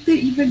 So kita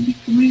even di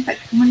peringkat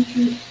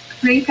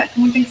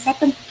Kementerian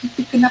Kesihatan,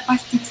 kita kena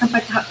pasti sampai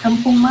tahap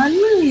kampung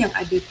mana yang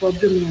ada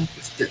problem yang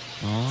kusta.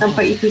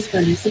 Sampai itu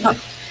sekali. Sebab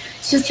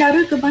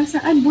secara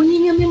kebangsaan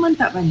bunyinya memang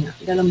tak banyak,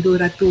 dalam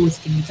 200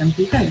 macam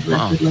tu kan,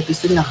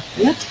 200-200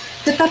 ya.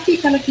 Tetapi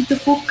kalau kita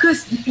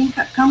fokus di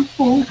peringkat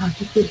kampung,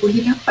 kita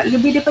boleh dapat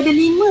lebih daripada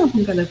 5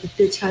 pun kalau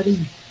kita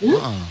cari, ya.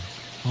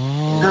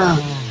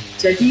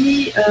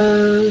 Jadi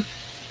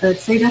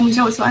saya dah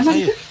menjawab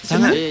soalan ke?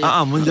 Sangat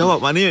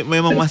menjawab. Maknanya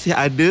memang masih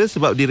ada,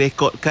 sebab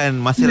direkodkan,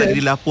 masih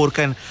lagi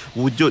dilaporkan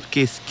wujud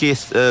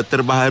kes-kes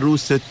terbaru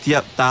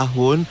setiap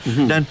tahun.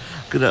 Dan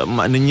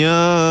maknanya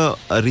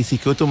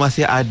risiko tu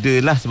masih ada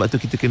lah. Sebab tu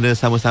kita kena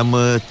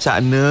sama-sama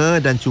cakna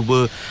dan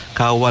cuba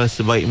kawal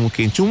sebaik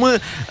mungkin.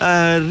 Cuma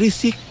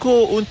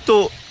risiko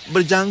untuk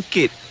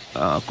berjangkit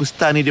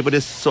kusta ni daripada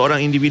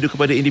seorang individu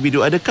kepada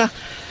individu? Adakah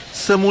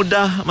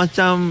semudah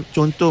macam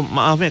contoh,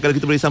 maaf kalau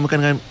kita boleh samakan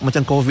dengan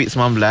macam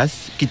COVID-19,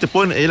 kita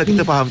pun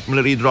kita faham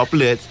melalui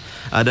droplets,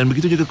 dan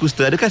begitu juga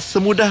kusta. Adakah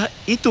semudah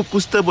itu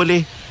kusta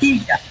boleh?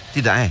 Tidak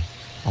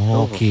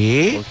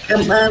okey.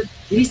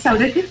 Risau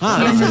dah ke?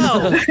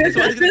 Risau.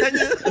 Sebab kita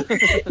tanya.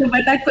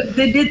 Sebab takut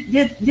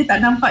dia tak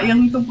nampak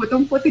yang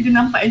tumpuk-tumpuk tu, dia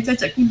nampak yang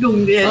cacat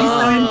kudung dia.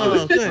 Risau yang tu.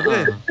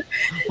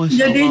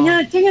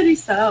 Jadinya jangan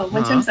risau.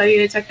 Macam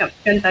saya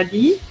cakapkan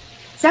tadi,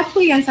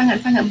 siapa yang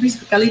sangat-sangat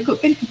berisiko, kalau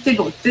ikutkan kita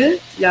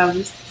doktor yang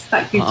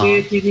start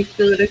kerja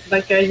klinikal dan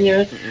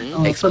sebagainya,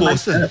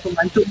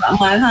 pembantu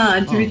makmal,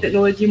 juri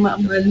teknologi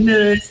makmal,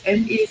 nurse,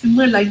 MA,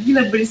 semua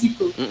lagilah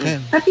berisiko.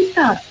 Tapi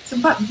tak,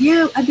 sebab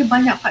dia ada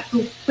banyak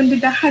faktor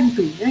pendedahan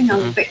tu,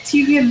 yang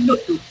bacterial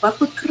load tu,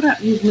 berapa kerap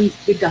dia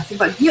mendedah,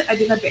 sebab dia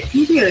adalah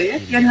bakteria,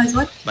 Kian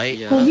Hazwan.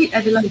 COVID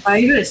adalah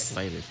virus.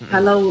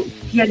 Kalau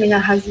Kian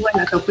dengan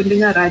Hazwan atau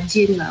pendengar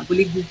rajin lah,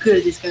 boleh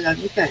Google je sekarang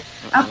ni kan,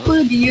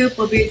 apa dia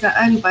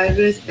perbezaan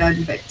virus dan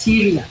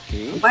bakteria.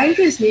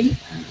 Virus ni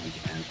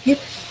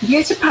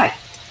dia cepat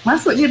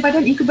masuk je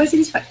badan,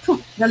 inkubasi dia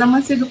cepat, dalam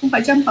masa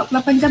 24 jam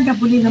 48 jam dah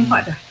boleh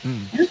nampak dah.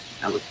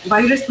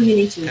 Virus punya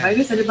nature,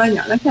 virus ada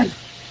banyak lah kan,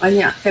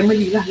 banyak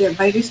family lah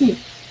virus ni,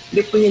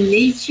 dia punya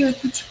nature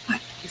tu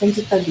cepat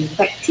jangkitan dia.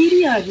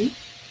 Bakteria ni,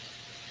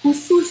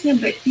 khususnya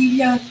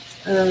bakteria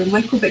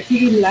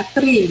Mycobacterium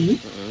leprae ni,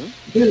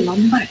 dia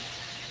lambat.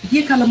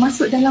 Dia kalau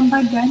masuk dalam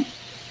badan,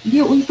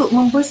 dia untuk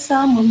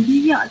membesar,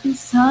 membiak tu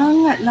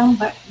sangat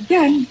lambat.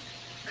 Dan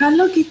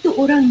kalau kita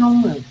orang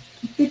normal,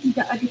 kita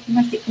tidak ada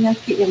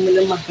penyakit-penyakit yang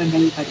melemahkan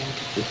daya badan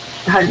kita,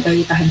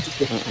 daya tahan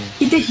kita.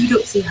 Kita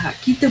hidup sihat,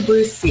 kita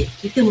bersih,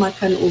 kita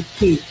makan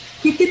okey.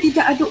 Kita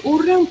tidak ada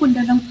orang pun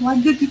dalam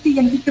keluarga kita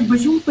yang kita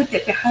berjumpa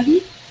tiap-tiap hari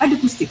ada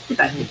kusta. Kita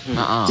tak ada.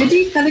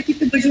 Jadi kalau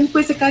kita berjumpa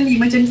sekali,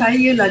 macam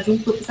saya lah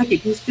jumpa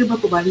pesakit kusta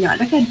berapa banyak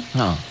dah kan.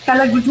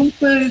 Kalau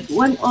berjumpa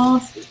one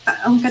off,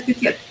 orang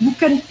kata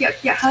bukan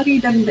tiap-tiap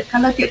hari, dan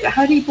kalau tiap-tiap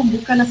hari pun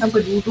bukanlah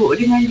sampai duduk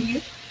dengan dia,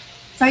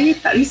 saya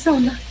tak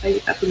risaulah, saya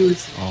tak perlu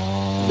risau.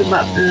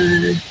 Sebab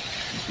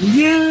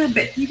dia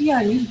bakteria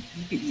ni,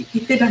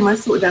 kita dah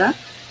masuk dah,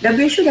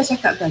 WHO dah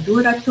cakap dah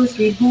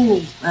 200,000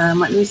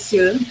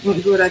 manusia,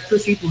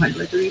 200,000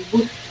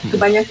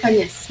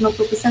 kebanyakannya,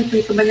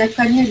 90%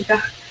 kebanyakannya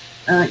dah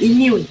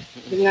immune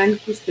dengan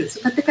kusta.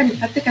 So katakan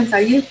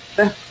saya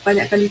dah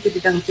banyak kali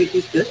terdedah saya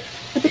kusta,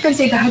 katakan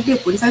saya dah ada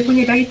pun, saya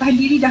punya daya tahan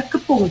diri dah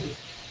kepung tu.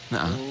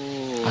 Dah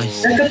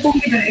kepung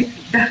dia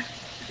dah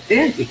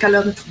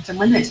kalau macam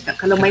mana nak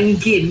cakap, kalau main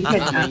game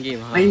kan,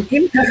 main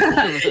game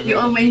dia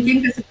orang main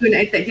game kan, suka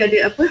nak attack, dia ada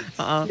apa,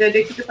 dia ada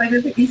kita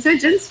panggil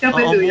insurgents ke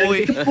apa tu, yang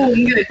kepung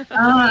kan,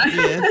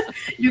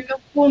 you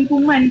kepung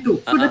kuman tu,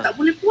 so dah tak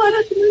boleh keluar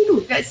dah kuman tu,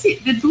 that's it,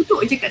 dia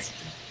duduk je kat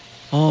situ.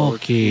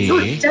 So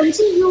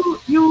janji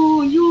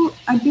you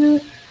ada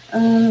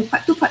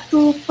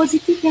faktor-faktor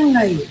positif yang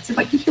lain,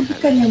 sebab kita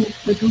bukan yang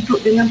berduduk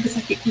dengan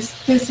pesakit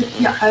kusta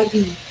setiap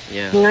hari,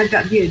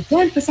 menghadap dia.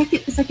 Dan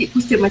pesakit-pesakit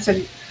kusta macam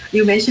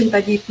you mention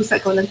tadi,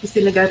 Pusat Kawalan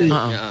Kusta Negara,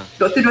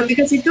 doktor-doktor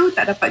kat situ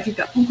tak dapat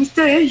juga pun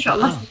kusta,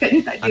 insyaAllah setakat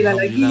ni tak adalah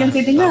lagi yang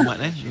saya dengar.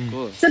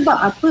 Sebab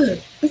apa?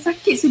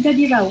 Pesakit sudah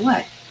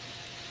dirawat.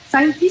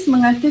 Saintis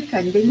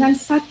mengatakan dengan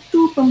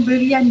satu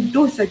pemberian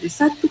dos saja,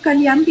 satu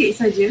kali ambil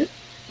saja,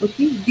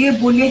 dia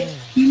boleh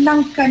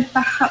hilangkan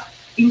tahap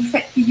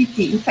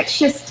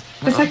infectious.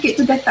 Pesakit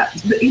tu dah tak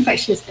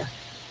infectious dah.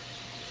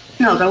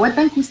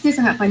 Rawatan kusta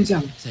sangat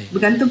panjang,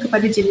 bergantung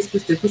kepada jenis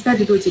kusta. Kusta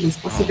ada dua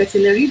jenis,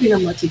 paucibacillary dengan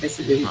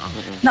multibacillary.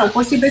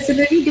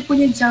 Paucibacillary dia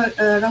punya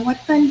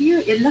rawatan dia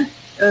ialah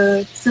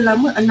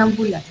selama 6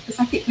 bulan.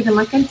 Pesakit kena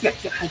makan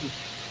tiap-tiap hari.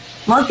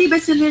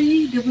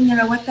 Multibacillary dia punya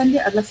rawatan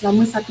dia adalah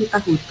selama 1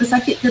 tahun.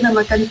 Pesakit kena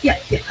makan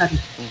tiap-tiap hari.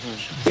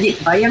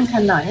 Jadi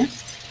bayangkanlah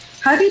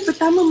hari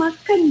pertama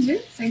makan je,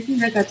 saintis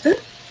dah kata,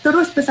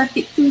 terus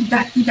pesakit tu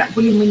dah tidak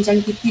boleh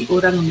menjangkiti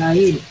orang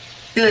lain.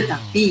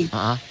 Tetapi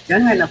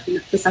janganlah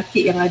pula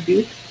pesakit yang ada,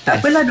 tak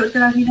apalah Dr.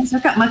 Rahina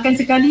cakap makan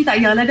sekali tak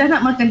payahlah dah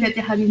nak makan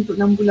tiap-tiap hari untuk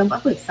 6 bulan,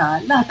 apa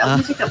salah, tak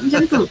boleh cakap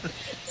macam tu.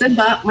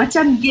 Sebab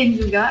macam game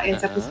juga, yang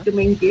siapa suka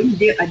main game,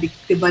 dia ada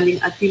kita baling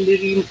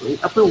artillery,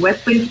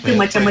 weapon kita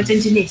macam-macam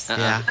jenis.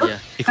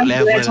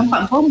 Kalau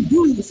campak bom,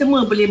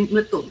 semua boleh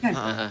meletup kan.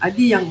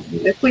 Ada yang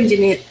weapon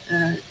jenis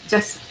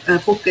just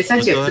fokus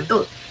saja,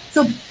 betul.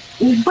 So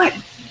ubat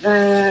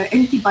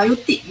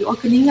antibiotik, you all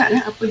kena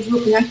ingat apa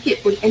jua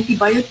penyakit pun,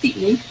 antibiotik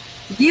ni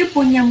dia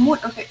punya mode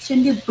of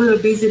action dia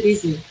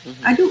berbeza-beza.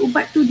 Ada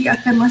ubat tu dia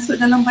akan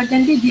masuk dalam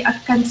badan dia, dia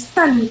akan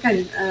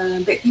stunkan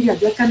bakteria,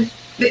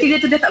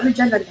 bakteria tu dah tak boleh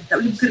jalan, tak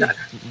boleh bergerak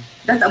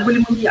dah tak boleh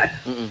membiak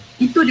dah.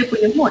 Itu dia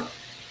punya mode.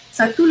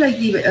 Satu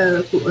lagi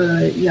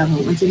yang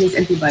jenis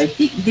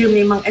antibiotik, dia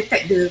memang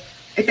attack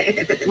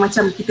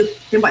macam kita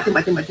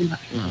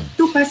tembak.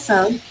 Tu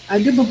pasal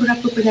ada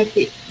beberapa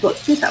penyakit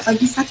doktor tak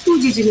bagi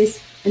satu je jenis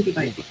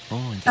antibiotik.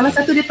 Salah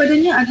satu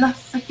daripadanya adalah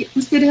sakit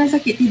kusta dengan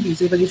sakit TB.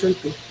 Saya bagi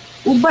contoh.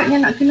 Ubat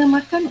yang nak kena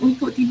makan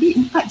untuk TB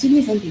 4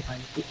 jenis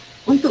antibiotik.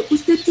 untuk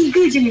kusta 3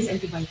 jenis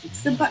antibiotik.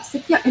 Sebab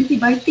setiap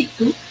antibiotik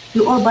tu,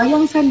 you all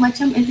bayangkan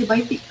macam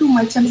antibiotik tu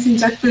macam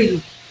senjata you.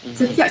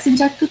 Setiap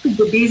senjata tu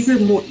berbeza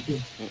mode dia.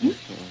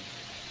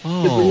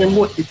 Dia punya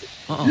mode tu.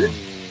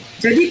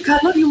 Jadi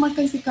kalau you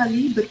makan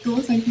sekali,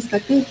 betul saintis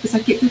kata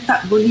pesakit tu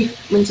tak boleh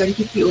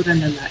menjangkiti orang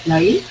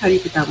lain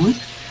hari pertama.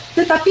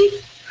 Tetapi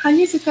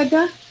hanya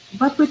sekadar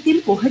berapa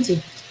tempoh saja.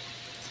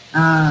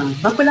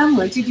 Berapa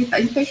lama je dia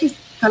tak infectious.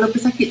 Kalau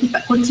pesakit tu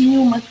tak continue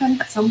makan,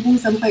 tak sambung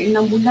sampai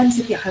 6 bulan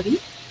setiap hari,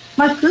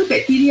 maka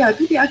bakteria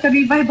tu dia akan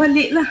revive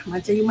balik lah.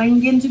 Macam you main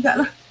game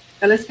jugalah.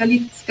 Kalau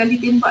sekali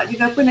tembak je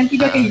ke apa, nanti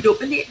dia akan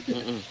hidup balik.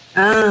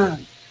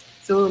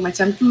 So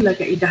macam tu lah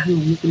kaedahnya.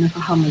 You kena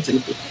faham macam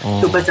tu.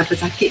 So pasal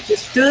pesakit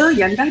kusta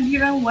yang dah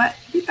dirawat,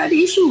 dia tak ada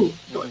isu.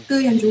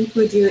 Doktor yang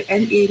jumpa dia,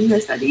 NA,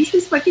 nurse tak ada isu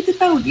sebab kita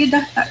tahu dia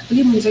dah tak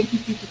boleh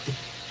menjangkiti kita.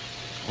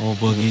 Oh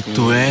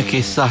begitu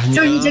kisahnya.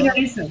 So you jangan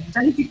risau.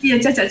 Jangan fikir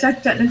yang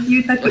cacat-cacat nanti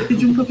you takut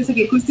terjumpa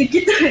pesakit kusta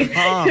kita.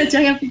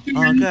 Jangan fikir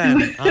yang itu.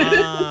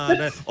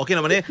 Okey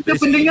namanya. So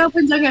pendengar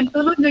pun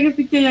tolong jangan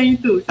fikir yang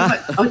itu. Sebab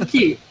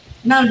okey.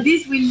 Now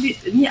this will lead,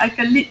 ni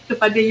akan lead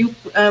kepada you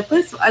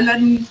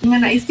soalan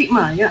mengenai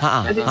stigma ya.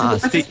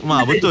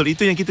 Stigma betul.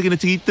 Itu yang kita kena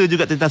cerita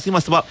juga tentang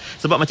stigma sebab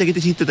macam kita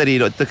cerita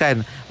tadi doktor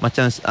kan,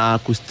 macam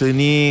kusta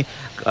ni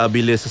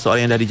bila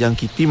seseorang yang dah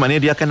dijangkiti,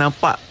 maknanya dia akan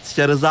nampak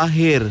secara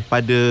zahir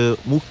pada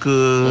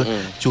muka,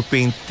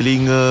 cuping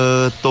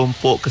telinga,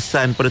 tompok,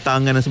 kesan pada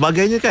tangan dan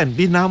sebagainya kan.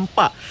 Dia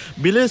nampak.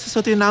 Bila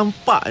sesuatu yang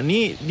nampak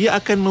ni, dia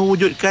akan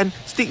mewujudkan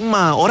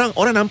stigma. Orang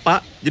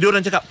nampak, jadi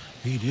orang cakap,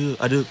 dia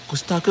ada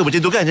kusta ke? Macam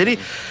tu kan. Jadi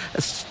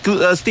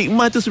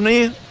stigma tu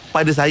sebenarnya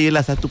pada saya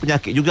lah satu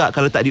penyakit juga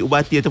kalau tak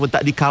diubati ataupun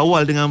tak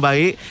dikawal dengan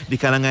baik di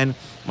kalangan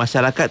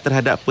masyarakat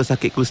terhadap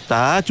pesakit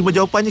kusta. Cuma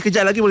jawapannya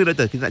kejap lagi boleh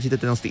doktor? Kita nak cerita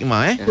tentang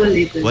stigma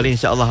Boleh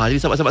insya-Allah. Jadi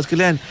sahabat-sahabat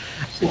sekalian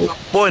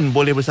pun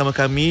boleh bersama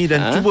kami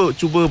dan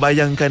cuba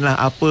bayangkanlah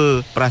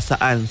apa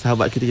perasaan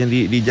sahabat kita yang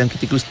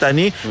dijangkiti kusta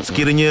ni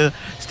sekiranya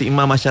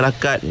stigma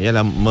masyarakat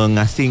ialah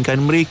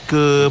mengasingkan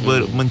mereka,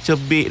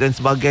 mencebik dan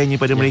sebagainya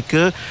pada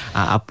mereka.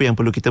 Apa yang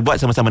perlu kita buat?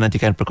 Sama-sama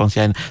nantikan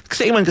perkongsian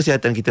segmen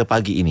kesihatan kita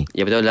pagi ini.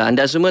 Ya betul lah.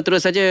 Anda semua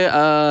terus saja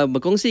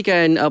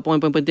berkongsikan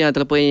poin-poin penting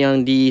ataupun yang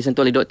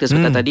disentuh oleh doktor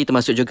sebentar tadi,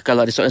 termasuk juga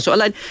kalau ada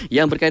soalan-soalan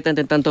yang berkaitan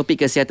tentang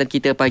topik kesihatan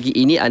kita pagi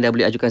ini, anda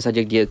boleh ajukan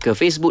saja dia ke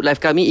Facebook Live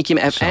kami IKIM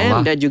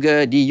FM dan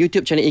juga di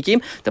YouTube channel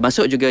IKIM,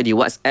 termasuk juga di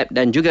WhatsApp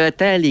dan juga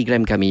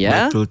Telegram kami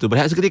ya. Betul tu.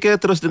 Berehat seketika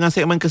terus dengan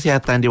segmen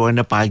kesihatan di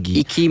Warna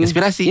Pagi. IKIM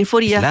Inspirasi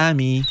Inforia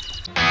Islami.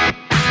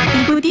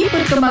 Ikuti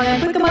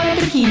perkembangan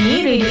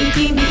terkini Radio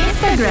IKIM di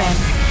Instagram.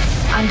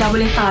 Anda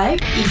boleh type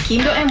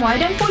ikim.my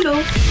dan follow.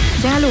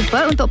 Jangan lupa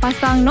untuk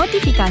pasang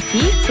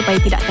notifikasi supaya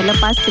tidak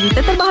terlepas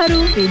cerita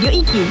terbaru Radio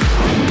IKIM.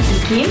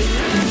 IKIM,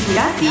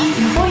 Inspirasi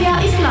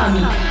Inforia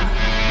Islami.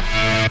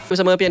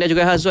 Bersama Pian dan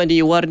juga Hazwan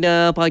di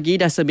Warna Pagi.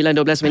 Dah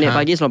 9.12 minit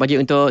pagi. Selamat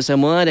pagi untuk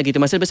semua. Dan kita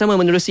masih bersama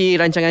menerusi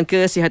rancangan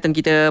kesihatan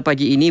kita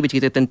pagi ini,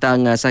 bercerita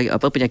tentang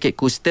penyakit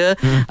kusta,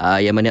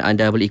 yang mana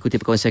anda boleh ikuti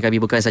perkongsian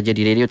kami bukan saja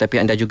di radio, tapi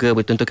anda juga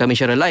bertonton kami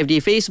secara live di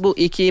Facebook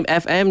IKIM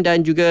FM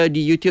dan juga di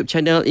YouTube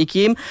channel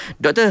IKIM.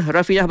 Dr.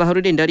 Rafidah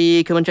Baharudin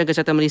dari Kementerian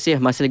Kesihatan Malaysia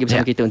masih lagi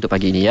bersama kita untuk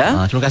pagi ini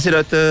ya. Terima kasih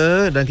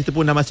doktor. Dan kita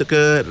pun dah masuk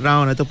ke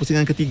round atau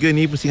pusingan ketiga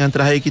ni, pusingan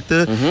terakhir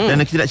kita. Dan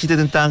kita nak cerita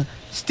tentang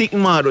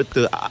stigma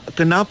doktor.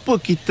 Kenapa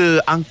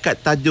kita angkat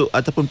tajuk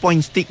ataupun poin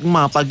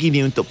stigma pagi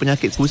ni untuk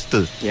penyakit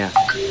kusta?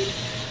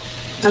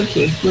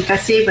 Okey, terima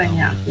kasih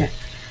banyak.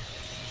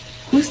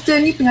 Kusta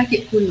ni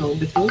penyakit kuno,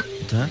 betul?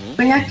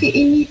 Penyakit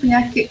ini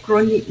penyakit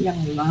kronik yang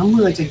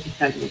lama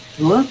jangkitan,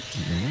 betul?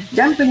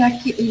 Dan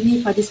penyakit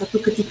ini pada satu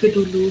ketika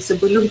dulu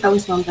sebelum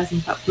tahun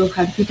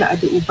 1940-an tidak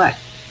ada ubat.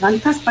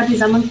 Lantas pada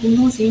zaman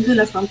kuno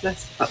sehinggalah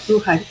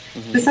 1940-an,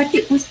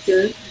 pesakit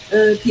kusta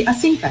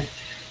diasingkan.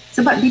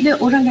 Sebab bila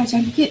orang dah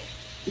jangkit,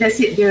 that's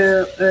it,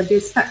 dia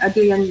start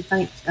ada yang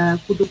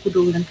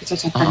kudu-kudu dan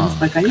kecacatan dan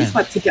sebagainya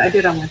sebab tidak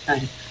ada rawatan.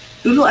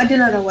 Dulu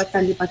adalah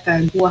rawatan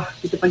dipakai buah,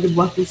 kita panggil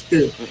buah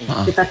kusta.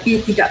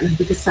 Tetapi tidaklah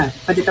berkesan.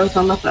 Pada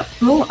tahun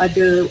 1940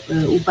 ada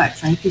ubat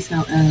saintis,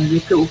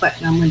 mereka ubat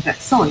nama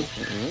Dapsone.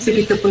 So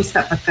kita pun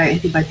start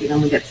pakai antibiotik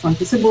nama Dapsone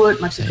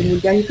tersebut. Masa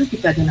kemudian itu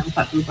kita ada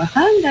nampak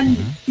perubahan dan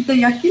kita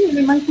yakin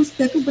memang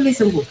kusta tu boleh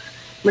sembuh.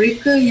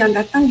 Mereka yang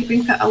datang di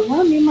peringkat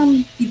awal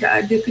memang tidak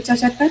ada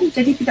kecacatan,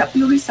 jadi tidak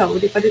perlu risau.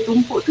 Daripada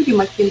tumpuk tu dia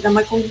makin dah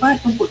makan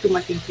ubat, tumpuk tu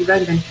makin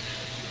kurang dan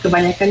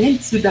kebanyakannya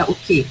sudah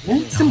okey,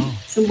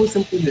 sembuh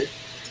sempurna.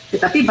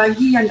 Tetapi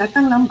bagi yang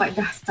datang lambat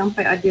dah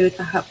sampai ada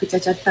tahap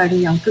kecacatan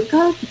yang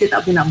kekal, kita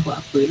tak boleh nak buat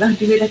apalah.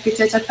 Bila dah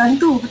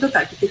kecacatan tu, betul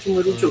tak, kita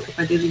cuma rujuk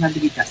kepada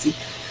rehabilitasi.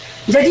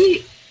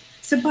 Jadi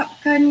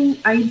sebabkan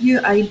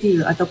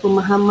idea-idea atau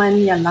pemahaman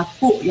yang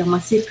lapuk yang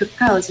masih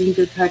kekal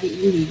sehingga hari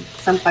ini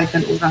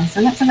sampaikan orang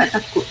sangat-sangat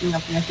takut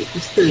dengan penyakit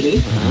kusta ni,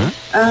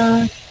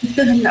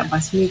 kita hendak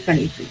basmikan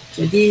itu.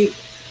 Jadi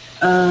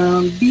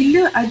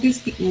bila ada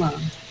stigma,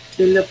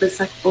 bila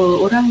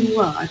orang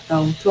luar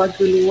atau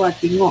keluarga luar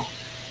tengok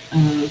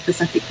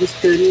pesakit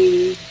kusta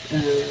ni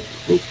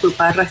rupa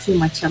paras ni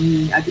macam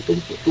ni, ada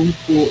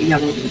tumpuk-tumpuk yang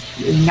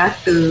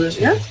nyata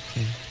ya.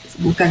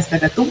 bukan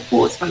sekadar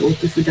tumpuk, sebab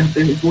itu sudah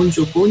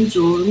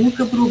berbonjol-bonjol,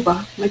 muka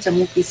berubah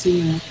macam muka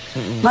singa.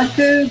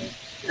 Maka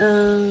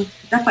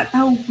dapat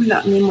tahu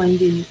pula memang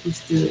dia ni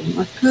kusta.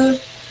 Maka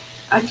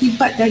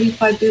akibat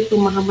daripada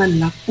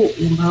pemahaman lapuk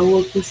yang bahawa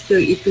kusta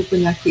itu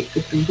penyakit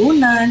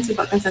keturunan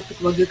sebabkan satu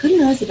keluarga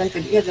kena, sedangkan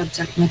ia adalah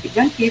penyakit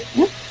jangkit,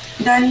 ya?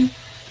 Dan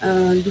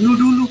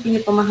dulu-dulu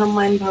punya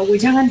pemahaman bahawa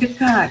jangan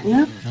dekat,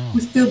 ya?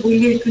 Kusta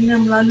boleh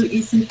kena melalui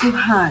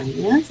sentuhan,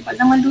 ya? Sebab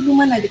zaman dulu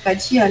mana ada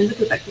kajian,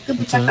 betul tak? Kita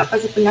bercakap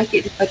pasal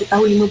penyakit daripada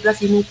tahun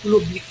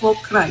 1550 before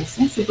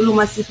Christ, ya? Sebelum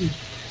Masihi.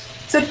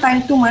 So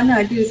time tu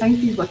mana ada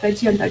saintis buat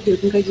kajian, tak ada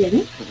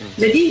pengkajian, ya?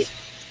 Jadi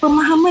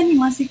pemahaman ni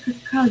masih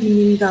kekal di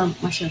minda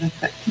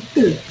masyarakat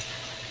kita.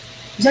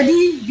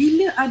 Jadi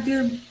bila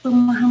ada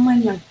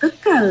pemahaman yang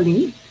kekal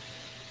ni,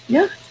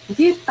 ya,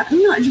 dia tak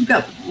nak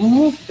juga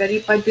move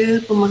daripada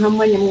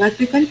pemahaman yang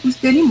mengatakan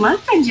kusta ni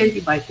makan je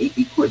antibiotik,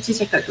 ikut je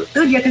cakap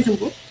doktor, dia akan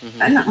sembuh.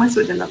 Tak nak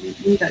masuk dalam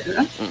minda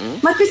diorang.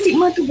 Maka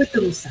stigma tu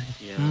berterusan.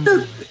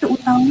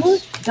 Terutama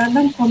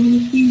dalam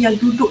komuniti yang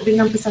duduk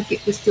dengan pesakit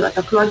kusta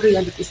atau keluarga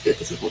yang berkusta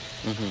tersebut.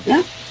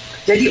 Ya?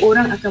 Jadi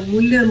orang akan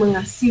mula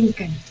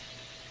mengasingkan,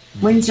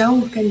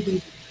 menjauhkan diri.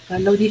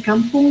 Kalau di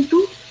kampung tu,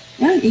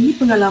 ya, ini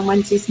pengalaman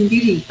saya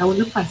sendiri. Tahun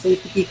lepas saya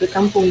pergi ke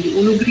kampung di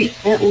Ulu Grit,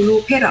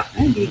 Ulu Perak,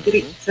 di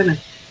Grit sana.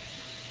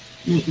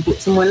 Ni ibu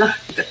semualah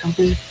dekat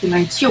kampung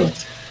Sungai Ciong.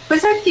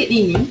 Pesakit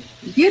ini,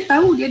 dia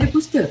tahu dia ada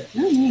kusta.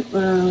 Ini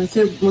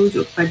saya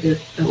merujuk kepada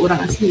orang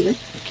asli.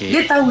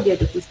 Dia tahu dia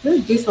ada kusta,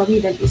 dia suami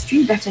dan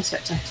isteri dah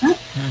cacat-cacat.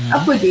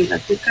 Apa dia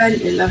lakukan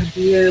ialah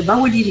dia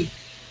bawa diri.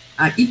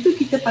 Itu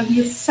kita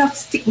panggil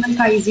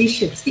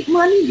self-stigmatization.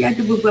 Stigma ni dia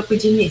ada beberapa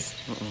jenis.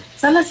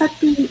 Salah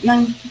satu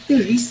yang kita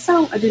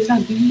risau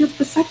adalah bila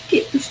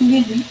pesakit tu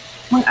sendiri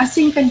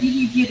mengasingkan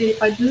diri dia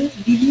daripada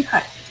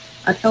dilihat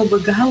atau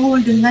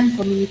bergaul dengan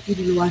komuniti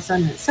di luar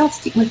sana.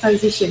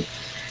 Self-stigmatization.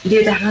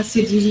 Dia dah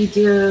rasa diri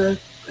dia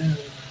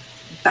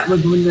tak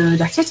berguna,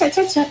 dah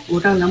cacat-cacat.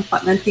 Orang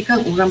nampak nanti kan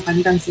orang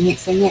pandang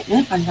sengit-sengit,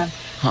 pandang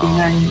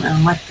dengan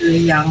mata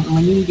yang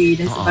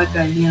menyindir dan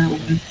sebagainya.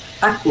 Orang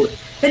takut.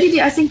 Jadi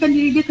dia asingkan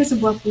diri dia ke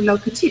sebuah pulau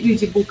kecil, dia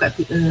je buka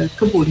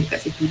kebun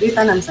dekat situ. Dia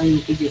tanam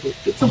sayur ke jeruk.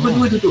 So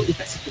berdua duduk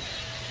dekat situ.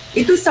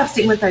 Itu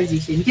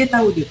self-stigmatization. Dia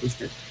tahu dia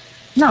kusta.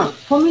 Now,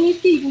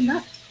 community pula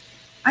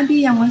ada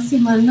yang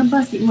masih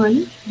menebar stigma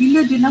ni.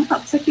 Bila dia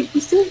nampak pesakit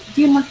kusta,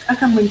 dia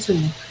akan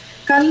mencemooh.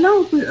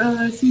 Kalau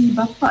si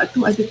bapa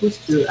tu ada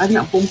kusta,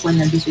 anak perempuan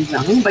ada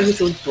seorang, ini bagi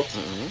contoh.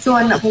 So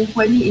anak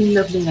perempuan ni in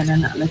love dengan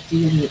anak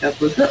lelaki yang ni ke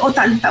apa ke,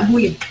 tak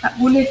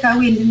boleh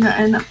kahwin dengan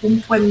anak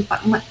perempuan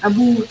Pak Mat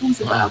Abu tu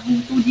sebab Abu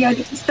tu dia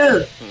ada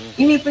kusta.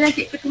 Ini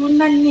penyakit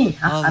keturunan ni.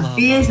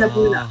 Habis dah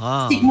pula.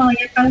 Stigma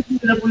yang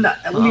tangguh dah pula,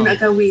 tak boleh nak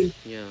kahwin.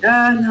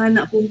 Dan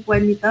anak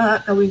perempuan ni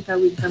tak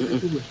kahwin-kahwin sampai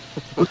tua.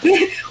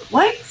 Okay?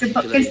 Why?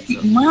 Sebabkan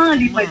stigma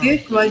daripada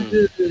keluarga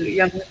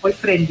yang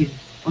boyfriend dia.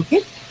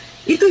 Okay?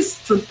 Itu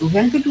contoh.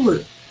 Yang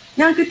kedua.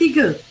 Yang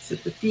ketiga,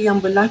 seperti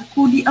yang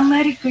berlaku di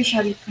Amerika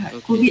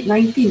Syarikat,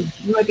 COVID-19.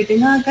 You ada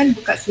dengar kan,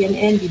 buka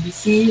CNN,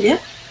 BBC, ya.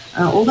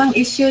 Orang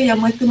Asia yang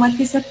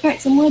mata-mata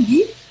sepet semua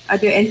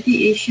ada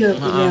anti-Asia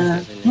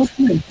punya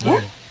movement,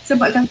 ya.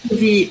 Sebabkan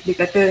COVID, dia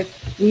kata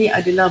ini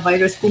adalah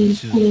virus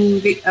kungfu,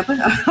 dia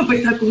kata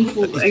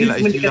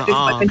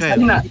sebabkan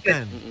China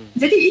kan.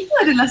 Jadi itu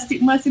adalah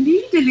stigma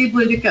sendiri, dia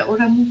label dekat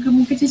orang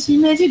muka-muka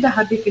Cina je dah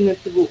habis kena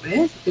teruk,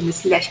 kena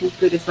slash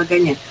muka dan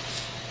sebagainya.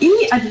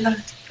 Ini adalah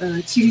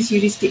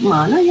ciri-ciri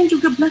stigma lah yang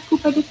juga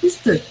berlaku pada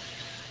kusta.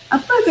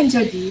 Apa akan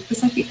jadi?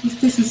 Pesakit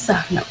kusta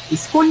susah nak pergi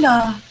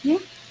sekolah, ya.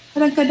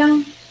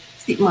 Kadang-kadang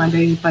stigma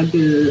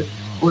daripada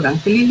orang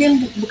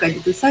keliling bukan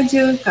itu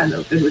saja.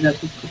 Kalau dalam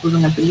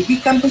golongan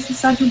pendidikan pun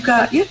susah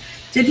juga, ya.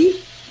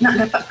 Jadi nak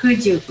dapat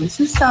kerja pun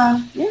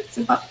susah, ya.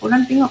 Sebab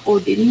orang tengok,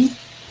 dia ni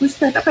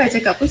kusta. Tak payah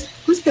cakap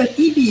kusta,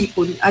 TB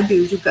pun ada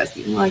juga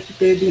stigma.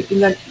 Kita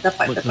tinggal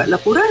dapat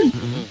laporan,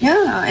 ya,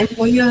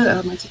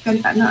 employer majikan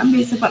tak nak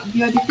ambil sebab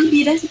dia ada TB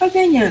dan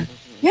sebagainya,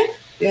 ya.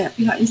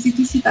 Pihak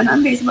institusi tak nak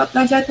ambil sebab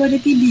pelajar tu ada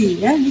TB,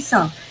 ya,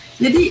 risau.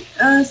 Jadi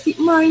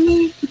stigma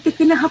ini kita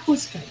kena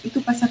hapuskan. Itu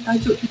pasal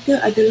tajuk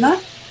kita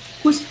adalah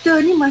kusta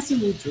ni masih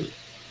wujud.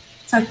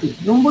 Satu.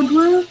 Nombor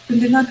dua,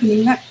 pendengar kena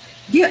ingat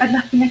dia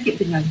adalah penyakit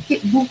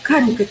berjangkit,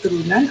 bukan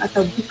keturunan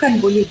atau bukan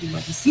boleh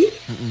diwarisi,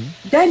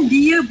 dan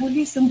dia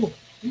boleh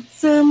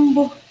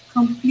sembuh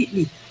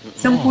completely,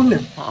 sempurna.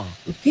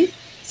 Okay,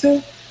 so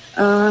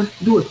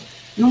dua.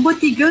 Nombor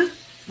tiga,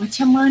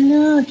 macam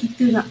mana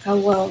kita nak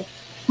kawal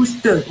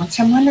kusta,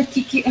 macam mana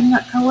KKM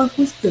nak kawal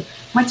kusta,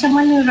 macam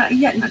mana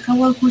rakyat nak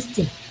kawal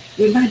kusta,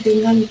 ialah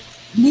dengan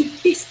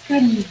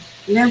nipiskan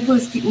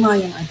level stigma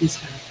yang ada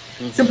sekarang.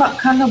 Sebab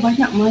kalau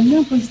banyak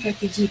mana pun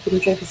strategi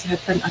Kementerian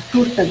Kesihatan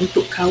aturkan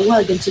untuk kawal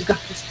dan cegah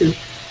kusta,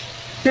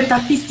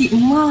 tetapi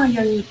stigma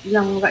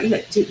yang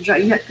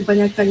rakyat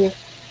kebanyakannya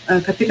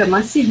katakan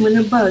masih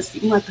menebal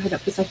stigma terhadap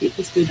pesakit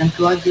kusta dan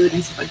keluarga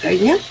dan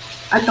sebagainya,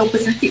 atau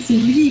pesakit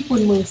sendiri pun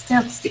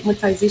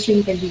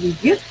self-stigmatization diri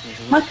dia,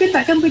 maka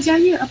takkan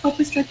berjaya apa-apa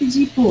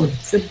strategi pun.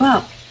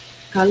 Sebab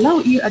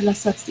kalau ia adalah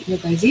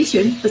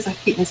self-stigmatization,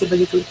 pesakit yang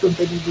sebagai contoh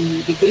tadi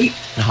di grip,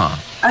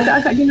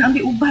 agak-agak dia nak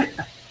ambil ubat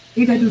tak?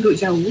 Dia dah duduk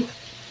jauh.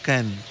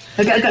 Kan?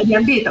 Agak-agak dia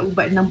ambil tak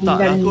ubat 6 bulan.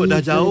 Tak kot, dah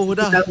jauh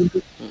dah.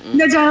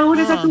 Dah jauh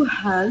dah satu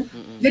hal.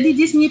 Jadi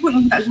dia sendiri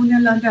pun tak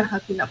gunalah dah.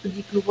 Aku nak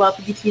pergi keluar,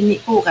 pergi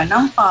klinik pun orang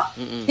nampak.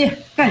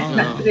 Kan?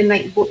 Nak kena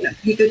naik boat, nak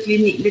pergi ke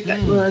klinik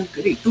dekat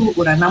grip tu,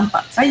 orang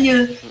nampak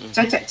saya.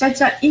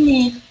 Cacat-cacat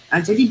ini.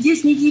 Jadi dia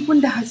sendiri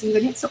pun dah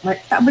hasilkan. So,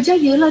 tak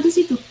berjaya lah di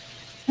situ.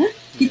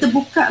 Kita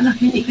buka lah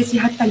klinik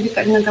kesihatan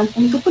dekat dengan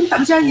kampung tu pun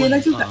tak berjaya lah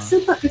juga.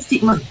 Sebab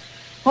stigma.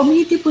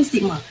 Komuniti pun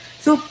stigma.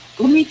 So,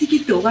 komuniti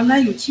kita, orang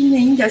Melayu, Cina,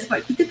 India,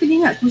 sebab kita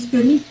kena ingat kusta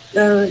ni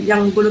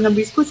yang golongan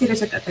berisiko saya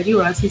dah cakap tadi,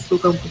 orang asli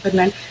suku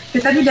Kenan.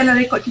 Tetapi dalam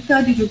rekod kita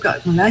ada juga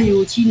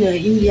Melayu, Cina,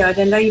 India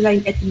dan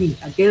lain-lain etnik.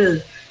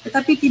 Ada.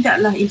 Tetapi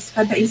tidaklah,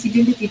 sekadar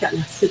insiden dia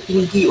tidaklah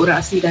setinggi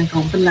orang asli dan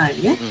kaum Kenan.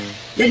 Ya?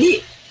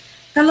 Jadi,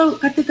 kalau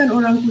katakan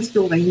orang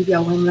kusta, orang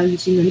India, orang Melayu,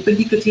 Cina ni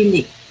pergi ke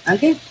klinik,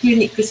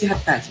 klinik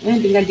kesihatan,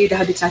 dengan dia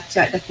dah ada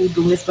cacat, dah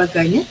kudung dan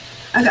sebagainya,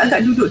 agak-agak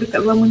duduk dekat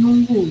ruang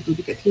menunggu tu,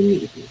 dekat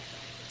klinik tu.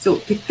 So,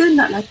 kita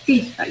nak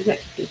latih rakyat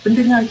kita,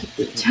 pendengar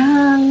kita,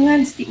 jangan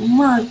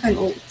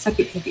stigmakan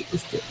sakit-sakit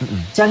kusta.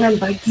 Jangan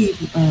bagi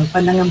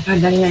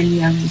pandangan-pandangan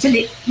yang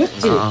jelek.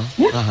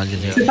 Jelek.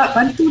 Sebab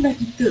bantulah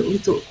kita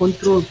untuk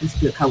kontrol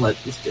kusta, kawal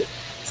kusta.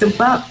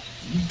 Sebab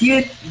dia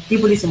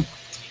boleh sembuh.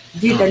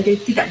 Dan dia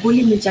tidak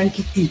boleh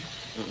menjangkiti.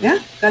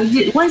 Kalau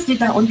once dia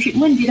dah on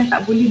treatment, dia dah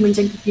tak boleh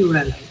menjangkiti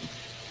orang lain.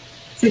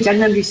 So,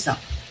 jangan risau.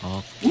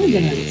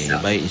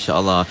 Baik,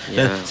 insyaAllah.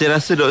 Dan saya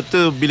rasa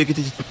doktor, bila kita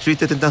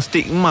cerita tentang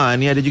stigma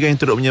ni, ada juga yang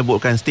turut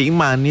menyebutkan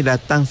stigma ni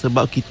datang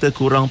sebab kita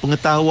kurang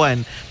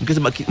pengetahuan. Mungkin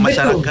sebab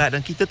masyarakat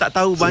dan kita tak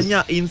tahu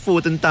banyak info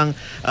tentang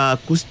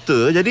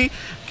kusta. Jadi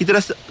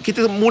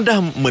kita mudah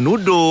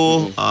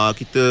menuduh,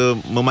 kita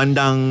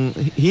memandang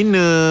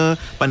hina,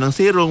 pandang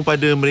serong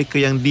pada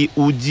mereka yang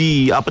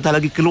diuji, apatah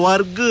lagi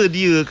keluarga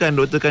dia, kan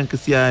doktor, kan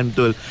kesian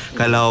betul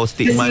kalau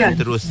stigma ni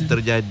terus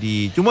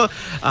terjadi. Cuma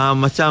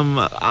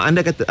macam anda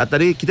kata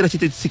tadi, kita dah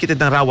cerita sikit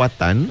tentang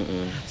rawatan.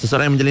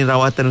 Seseorang yang menjalani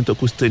rawatan untuk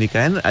kusta ni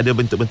kan, ada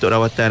bentuk-bentuk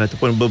rawatan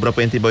ataupun beberapa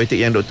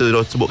antibiotik yang doktor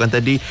sebutkan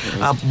tadi.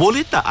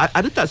 Boleh tak,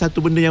 ada tak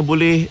satu benda yang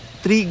boleh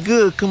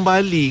trigger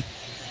kembali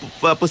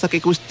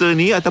pesakit kusta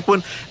ni,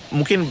 ataupun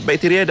mungkin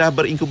bakteria dah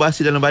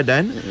berinkubasi dalam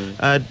badan,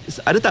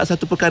 ada tak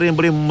satu perkara yang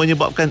boleh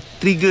menyebabkan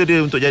trigger dia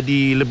untuk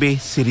jadi lebih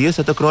serius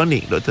atau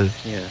kronik, doktor?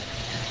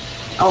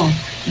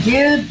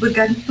 Dia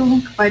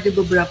bergantung kepada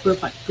beberapa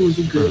faktor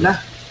jugalah.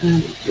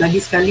 Lagi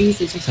sekali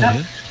saya cakap,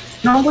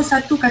 nombor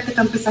satu,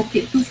 katakan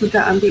pesakit tu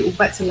sudah ambil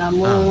ubat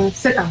selama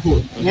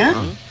setahun,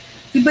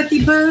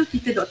 tiba-tiba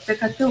kita doktor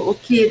kata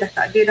okey, dah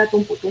tak ada dah,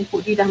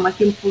 tumpuk-tumpuk dia dah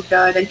makin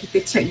pudar, dan kita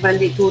cek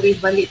balik, turis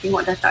balik,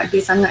 tengok dah tak ada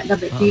sangat dah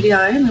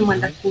bakteria, memang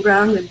dah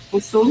kurang dan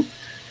kosong.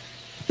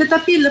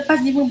 Tetapi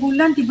lepas 5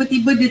 bulan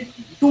tiba-tiba dia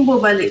tumbuh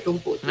balik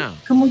tumpuk tu.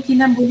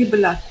 Kemungkinan boleh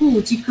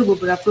berlaku jika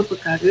beberapa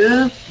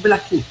perkara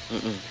berlaku.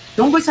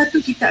 Nombor satu,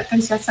 kita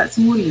akan siasat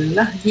semula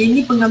lah. Dia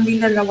ni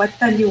pengambilan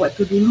rawatan dia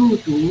waktu dulu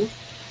tu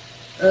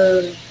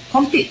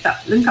komplit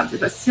tak? Lengkap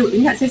tak?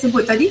 Ingat saya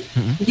sebut tadi,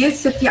 dia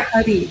setiap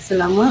hari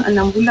selama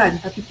 6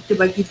 bulan. Tapi kita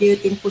bagi dia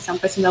tempoh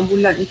sampai 9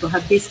 bulan untuk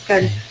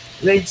habiskan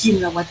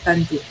rejim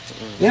rawatan tu,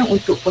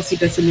 untuk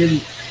posidacillary.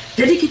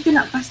 Jadi kita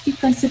nak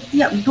pastikan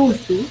setiap dos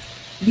tu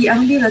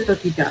diambil atau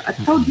tidak.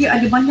 Atau dia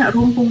ada banyak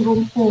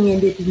rompong-rompong yang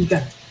dia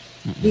tinggal.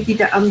 Dia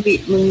tidak ambil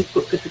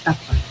mengikut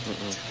ketetapan.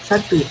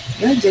 Satu,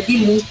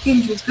 jadi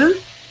mungkin juga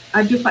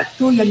ada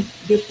faktor yang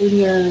dia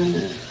punya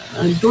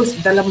dos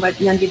dalam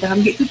yang dia dah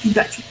ambil tu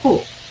tidak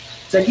cukup.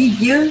 Jadi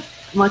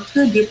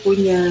maka dia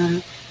punya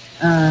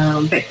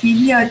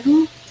bakteria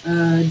tu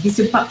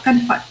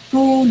disebabkan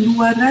faktor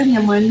luaran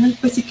yang mana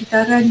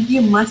persekitaran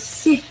dia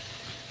masih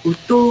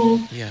utuh,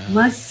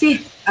 masih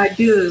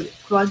ada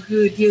keluarga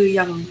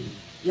dia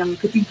yang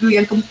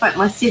ketiga, yang keempat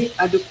masih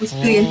ada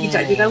kusta yang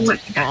tidak dirawat,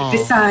 tidak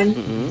dikesan.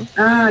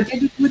 Dia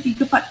ada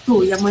 2-3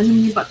 faktor yang mana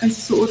menyebabkan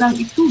seseorang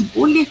itu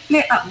boleh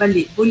flare up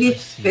balik, boleh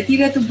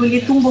bakteria tu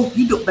boleh tumbuh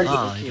hidup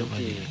balik.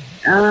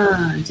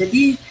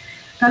 Jadi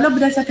kalau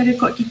berdasarkan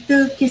rekod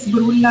kita, kes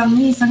berulang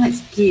ni sangat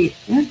sikit,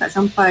 tak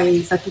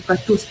sampai 1%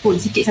 pun,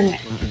 sikit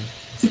sangat.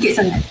 Sikit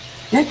sangat.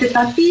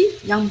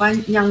 Tetapi yang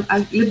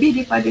lebih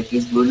daripada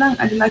kes berulang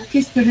adalah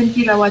kes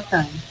terhenti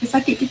rawatan.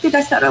 Pesakit kita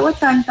dah start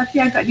rawatan, tapi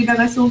agak dia dah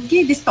rasa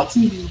okey, dia stop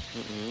sendiri.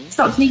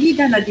 Stop sendiri,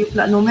 dah lah dia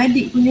pula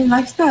nomadic punya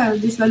lifestyle.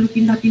 Dia selalu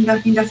pindah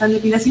sana,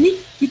 pindah sini.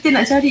 Kita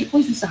nak cari pun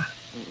susah.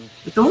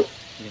 Betul?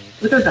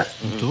 Betul tak?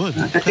 Betul.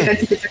 Katakan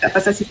kita cakap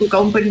pasal suku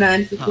kaum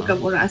Penan, suku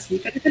kaum orang asli.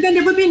 Kadang-kadang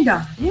dia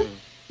berpindah.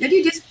 Jadi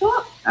dia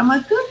stop,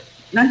 maka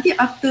nanti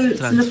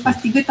selepas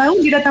 3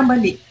 tahun dia datang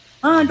balik.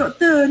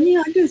 Doktor, ni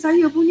ada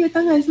saya punya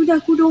tangan sudah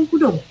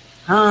kudung-kudung.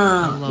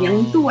 Yang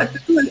tu waktu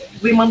tu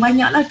memang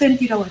banyaklah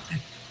terhenti rawatan.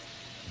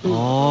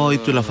 Oh,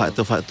 itulah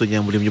faktor-faktor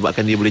yang boleh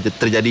menyebabkan dia boleh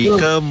terjadi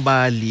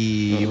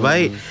kembali.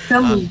 Baik.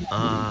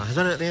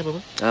 Hazwan nak tanya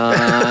apa?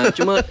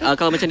 Cuma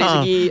kalau macam dari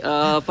segi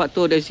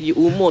faktor dari segi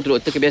umur tu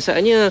doktor,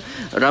 kebiasaannya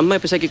ramai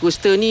pesakit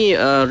kusta ni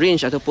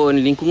range ataupun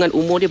lingkungan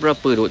umur dia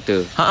berapa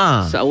doktor?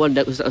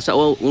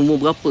 Seawal umur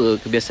berapa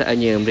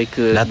kebiasaannya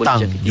mereka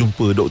datang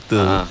jumpa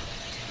doktor?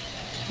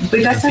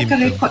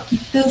 Berdasarkan rekod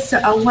kita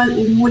seawal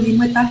umur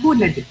 5 tahun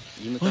ada.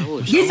 5 tahun.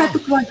 Dia satu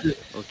keluarga.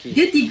 Okay.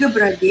 Dia 3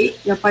 beradik,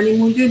 yang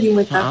paling muda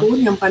 5 tahun,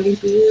 yang paling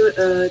tua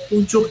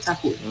 7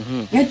 tahun.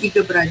 Ya,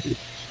 3 beradik.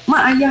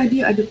 Mak ayah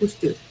dia ada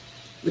kusta.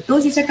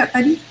 Betul saya cakap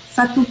tadi,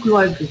 satu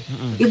keluarga.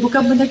 Dia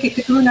bukan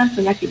penyakit keturunan,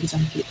 penyakit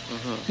berjangkit.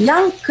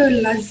 Yang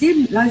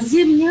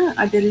lazimnya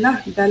adalah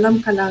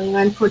dalam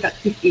kalangan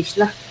productive age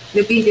lah.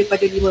 Lebih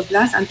daripada 15,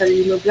 antara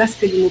 15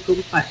 ke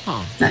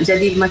 54. Nak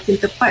jadi makin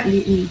tepat,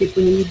 dia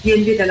punya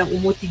median dia dalam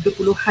umur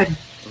 30-an.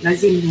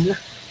 Lazimnya lah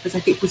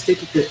pesakit kusta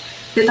kita.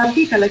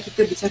 Tetapi kalau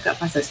kita bercakap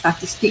pasal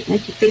statistik,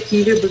 kita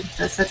kira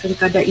berdasarkan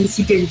kadar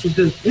insiden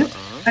juga. Ya?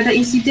 Kadar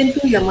insiden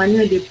tu yang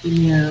mana dia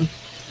punya,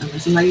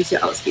 bahasa Melayu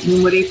saya out sikit,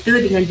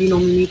 numerator dengan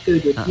denominator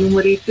dia.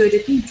 Numerator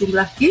dia tu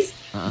jumlah kes,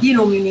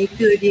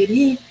 denominator dia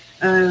ni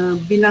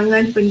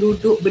bilangan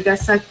penduduk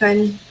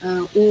berdasarkan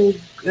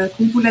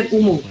kumpulan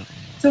umur.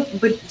 So,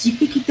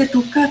 jika kita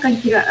tukarkan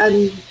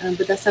kiraan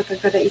berdasarkan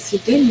kadar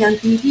insiden, yang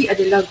tinggi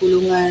adalah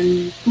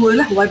golongan tua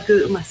lah,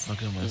 warga emas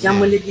yang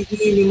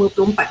melebihi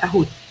 54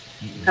 tahun.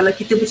 Kalau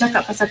kita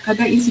bercakap pasal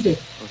kadar insiden,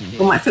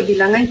 bermaksud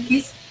bilangan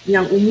kes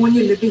yang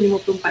umurnya lebih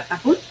 54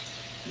 tahun,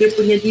 dia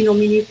punya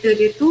denominator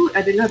dia tu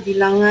adalah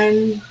bilangan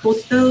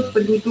total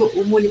penduduk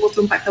umur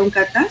 54 tahun ke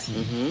atas,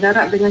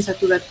 darab dengan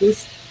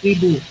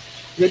 100,000.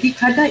 Jadi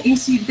kadar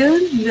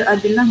insiden dia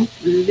adalah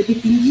lebih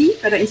tinggi,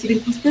 kadar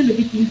insiden kusta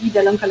lebih tinggi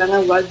dalam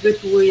kalangan warga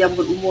tua yang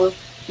berumur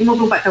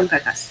 54 tahun ke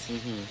atas.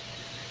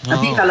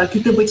 Tapi kalau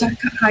kita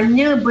bercakap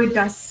hanya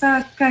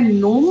berdasarkan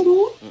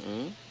nombor,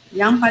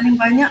 yang paling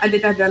banyak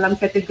adalah dalam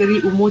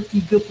kategori umur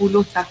 30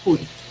 tahun.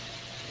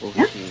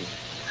 Ya?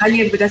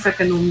 Hanya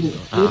berdasarkan nombor.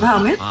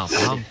 Faham ya?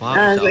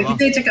 Faham.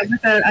 Kita cakap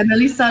pasal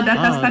analisa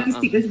data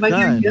statistik dan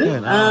sebagainya.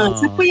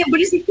 Siapa yang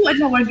berisiko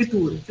adalah warga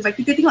tua. Sebab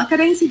kita tengok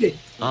kadar insiden.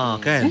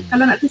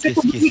 Kalau nak tahu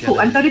siapa berisiko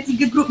antara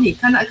 3 grup ni,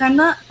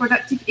 kanak-kanak,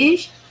 productive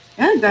age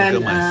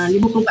dan 54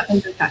 tahun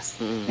ke atas.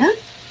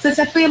 So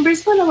siapa yang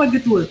berisiko adalah warga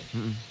tua.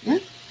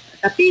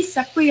 Tapi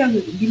siapa yang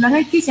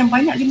bilangan kes yang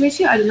banyak di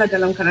Malaysia adalah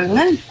dalam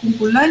kalangan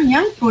kumpulan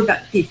yang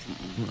produktif.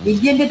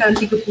 Median dia dalam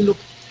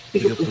 30-an.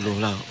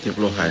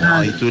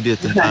 Itu dia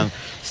tentang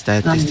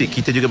statistik.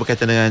 Kita juga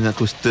berkaitan dengan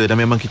kusta dan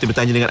memang kita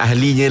bertanya dengan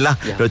ahlinya lah,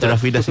 Dr.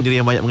 Rafidah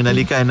sendiri yang banyak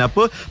mengenalikan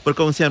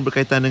perkongsian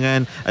berkaitan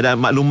dengan ada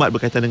maklumat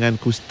berkaitan dengan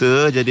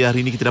kusta. Jadi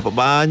hari ini kita dapat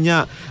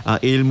banyak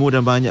ilmu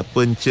dan banyak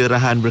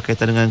pencerahan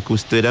berkaitan dengan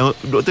kusta. Dan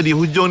doktor, di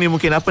hujung ni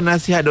mungkin apa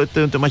nasihat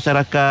doktor untuk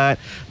masyarakat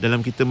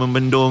dalam kita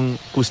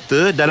membendung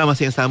kusta, dalam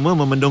masa yang sama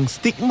membendung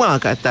stigma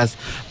ke atas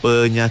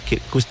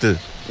penyakit kusta?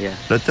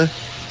 Doktor,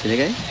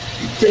 silakan.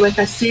 Terima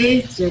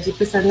kasih. Jadi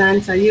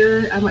pesanan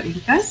saya amat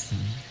ringkas.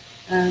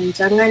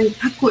 Jangan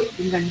takut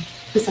dengan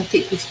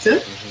pesakit kusta.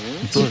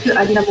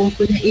 Jika anda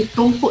mempunyai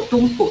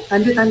tumpuk-tumpuk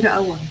tanda-tanda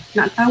awal,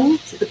 nak tahu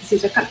seperti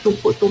saya cakap,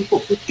 tumpuk-tumpuk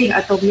putih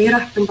atau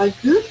merah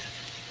tembaga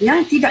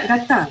yang tidak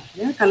gatal.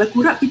 Kalau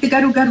kurap kita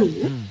garu-garu.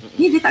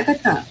 Ini dia tak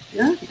gatal.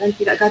 Dan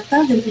tidak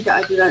gatal dan tidak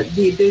ada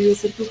daya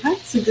sentuhan,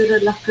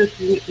 segeralah ke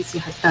klinik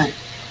kesihatan.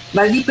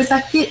 Bagi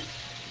pesakit,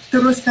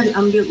 teruskan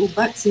ambil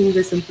ubat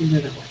sehingga sempurna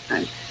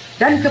rawatan.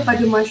 Dan kepada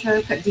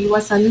masyarakat di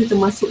luar sana,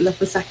 termasuklah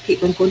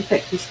pesakit dan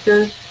kontak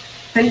kusta,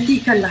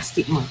 hentikanlah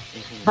stigma.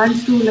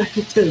 Bantulah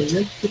kita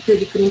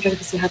di Kementerian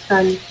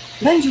Kesihatan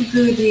dan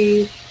juga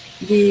di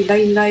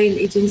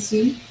lain-lain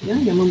agensi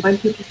yang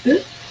membantu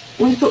kita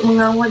untuk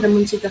mengawal dan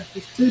mencegah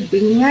kusta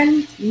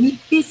dengan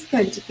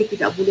nipiskan, jika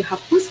tidak boleh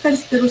hapuskan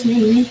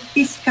seterusnya,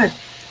 nipiskan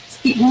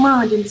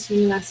stigma dan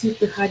diskriminasi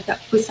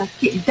terhadap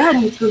pesakit dan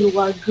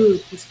keluarga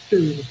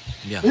kusta.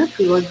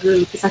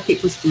 Keluarga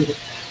pesakit kusta.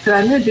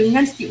 Kerana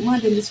dengan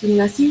stigma dan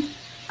diskriminasi,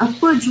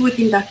 apa jua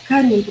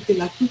tindakan yang kita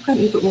lakukan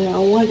untuk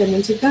mengawal dan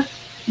mencegah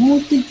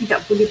mungkin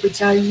tidak boleh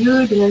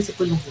berjaya dengan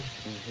sepenuhnya.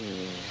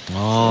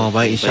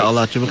 Baik,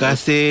 insya-Allah. Terima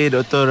kasih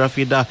Dr.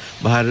 Rafidah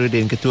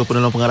Baharudin, Ketua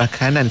Penolong Pengarah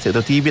Kanan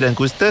Sektor TB dan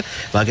Kusta,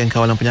 Bahagian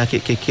Kawalan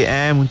Penyakit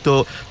KKM,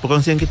 untuk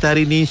perkongsian kita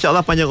hari ini.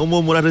 Insya-Allah panjang umur,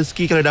 murah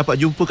rezeki. Kalau dapat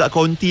jumpa kat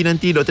konti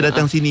nanti doktor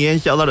datang sini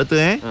insya-Allah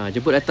doktor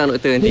jemput datang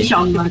doktor nanti.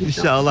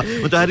 Insya-Allah.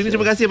 Untuk hari ini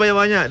terima kasih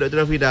banyak-banyak Dr.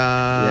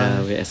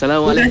 Rafidah.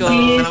 Assalamualaikum.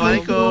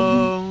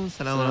 Assalamualaikum.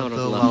 Assalamualaikum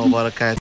warahmatullahi wabarakatuh.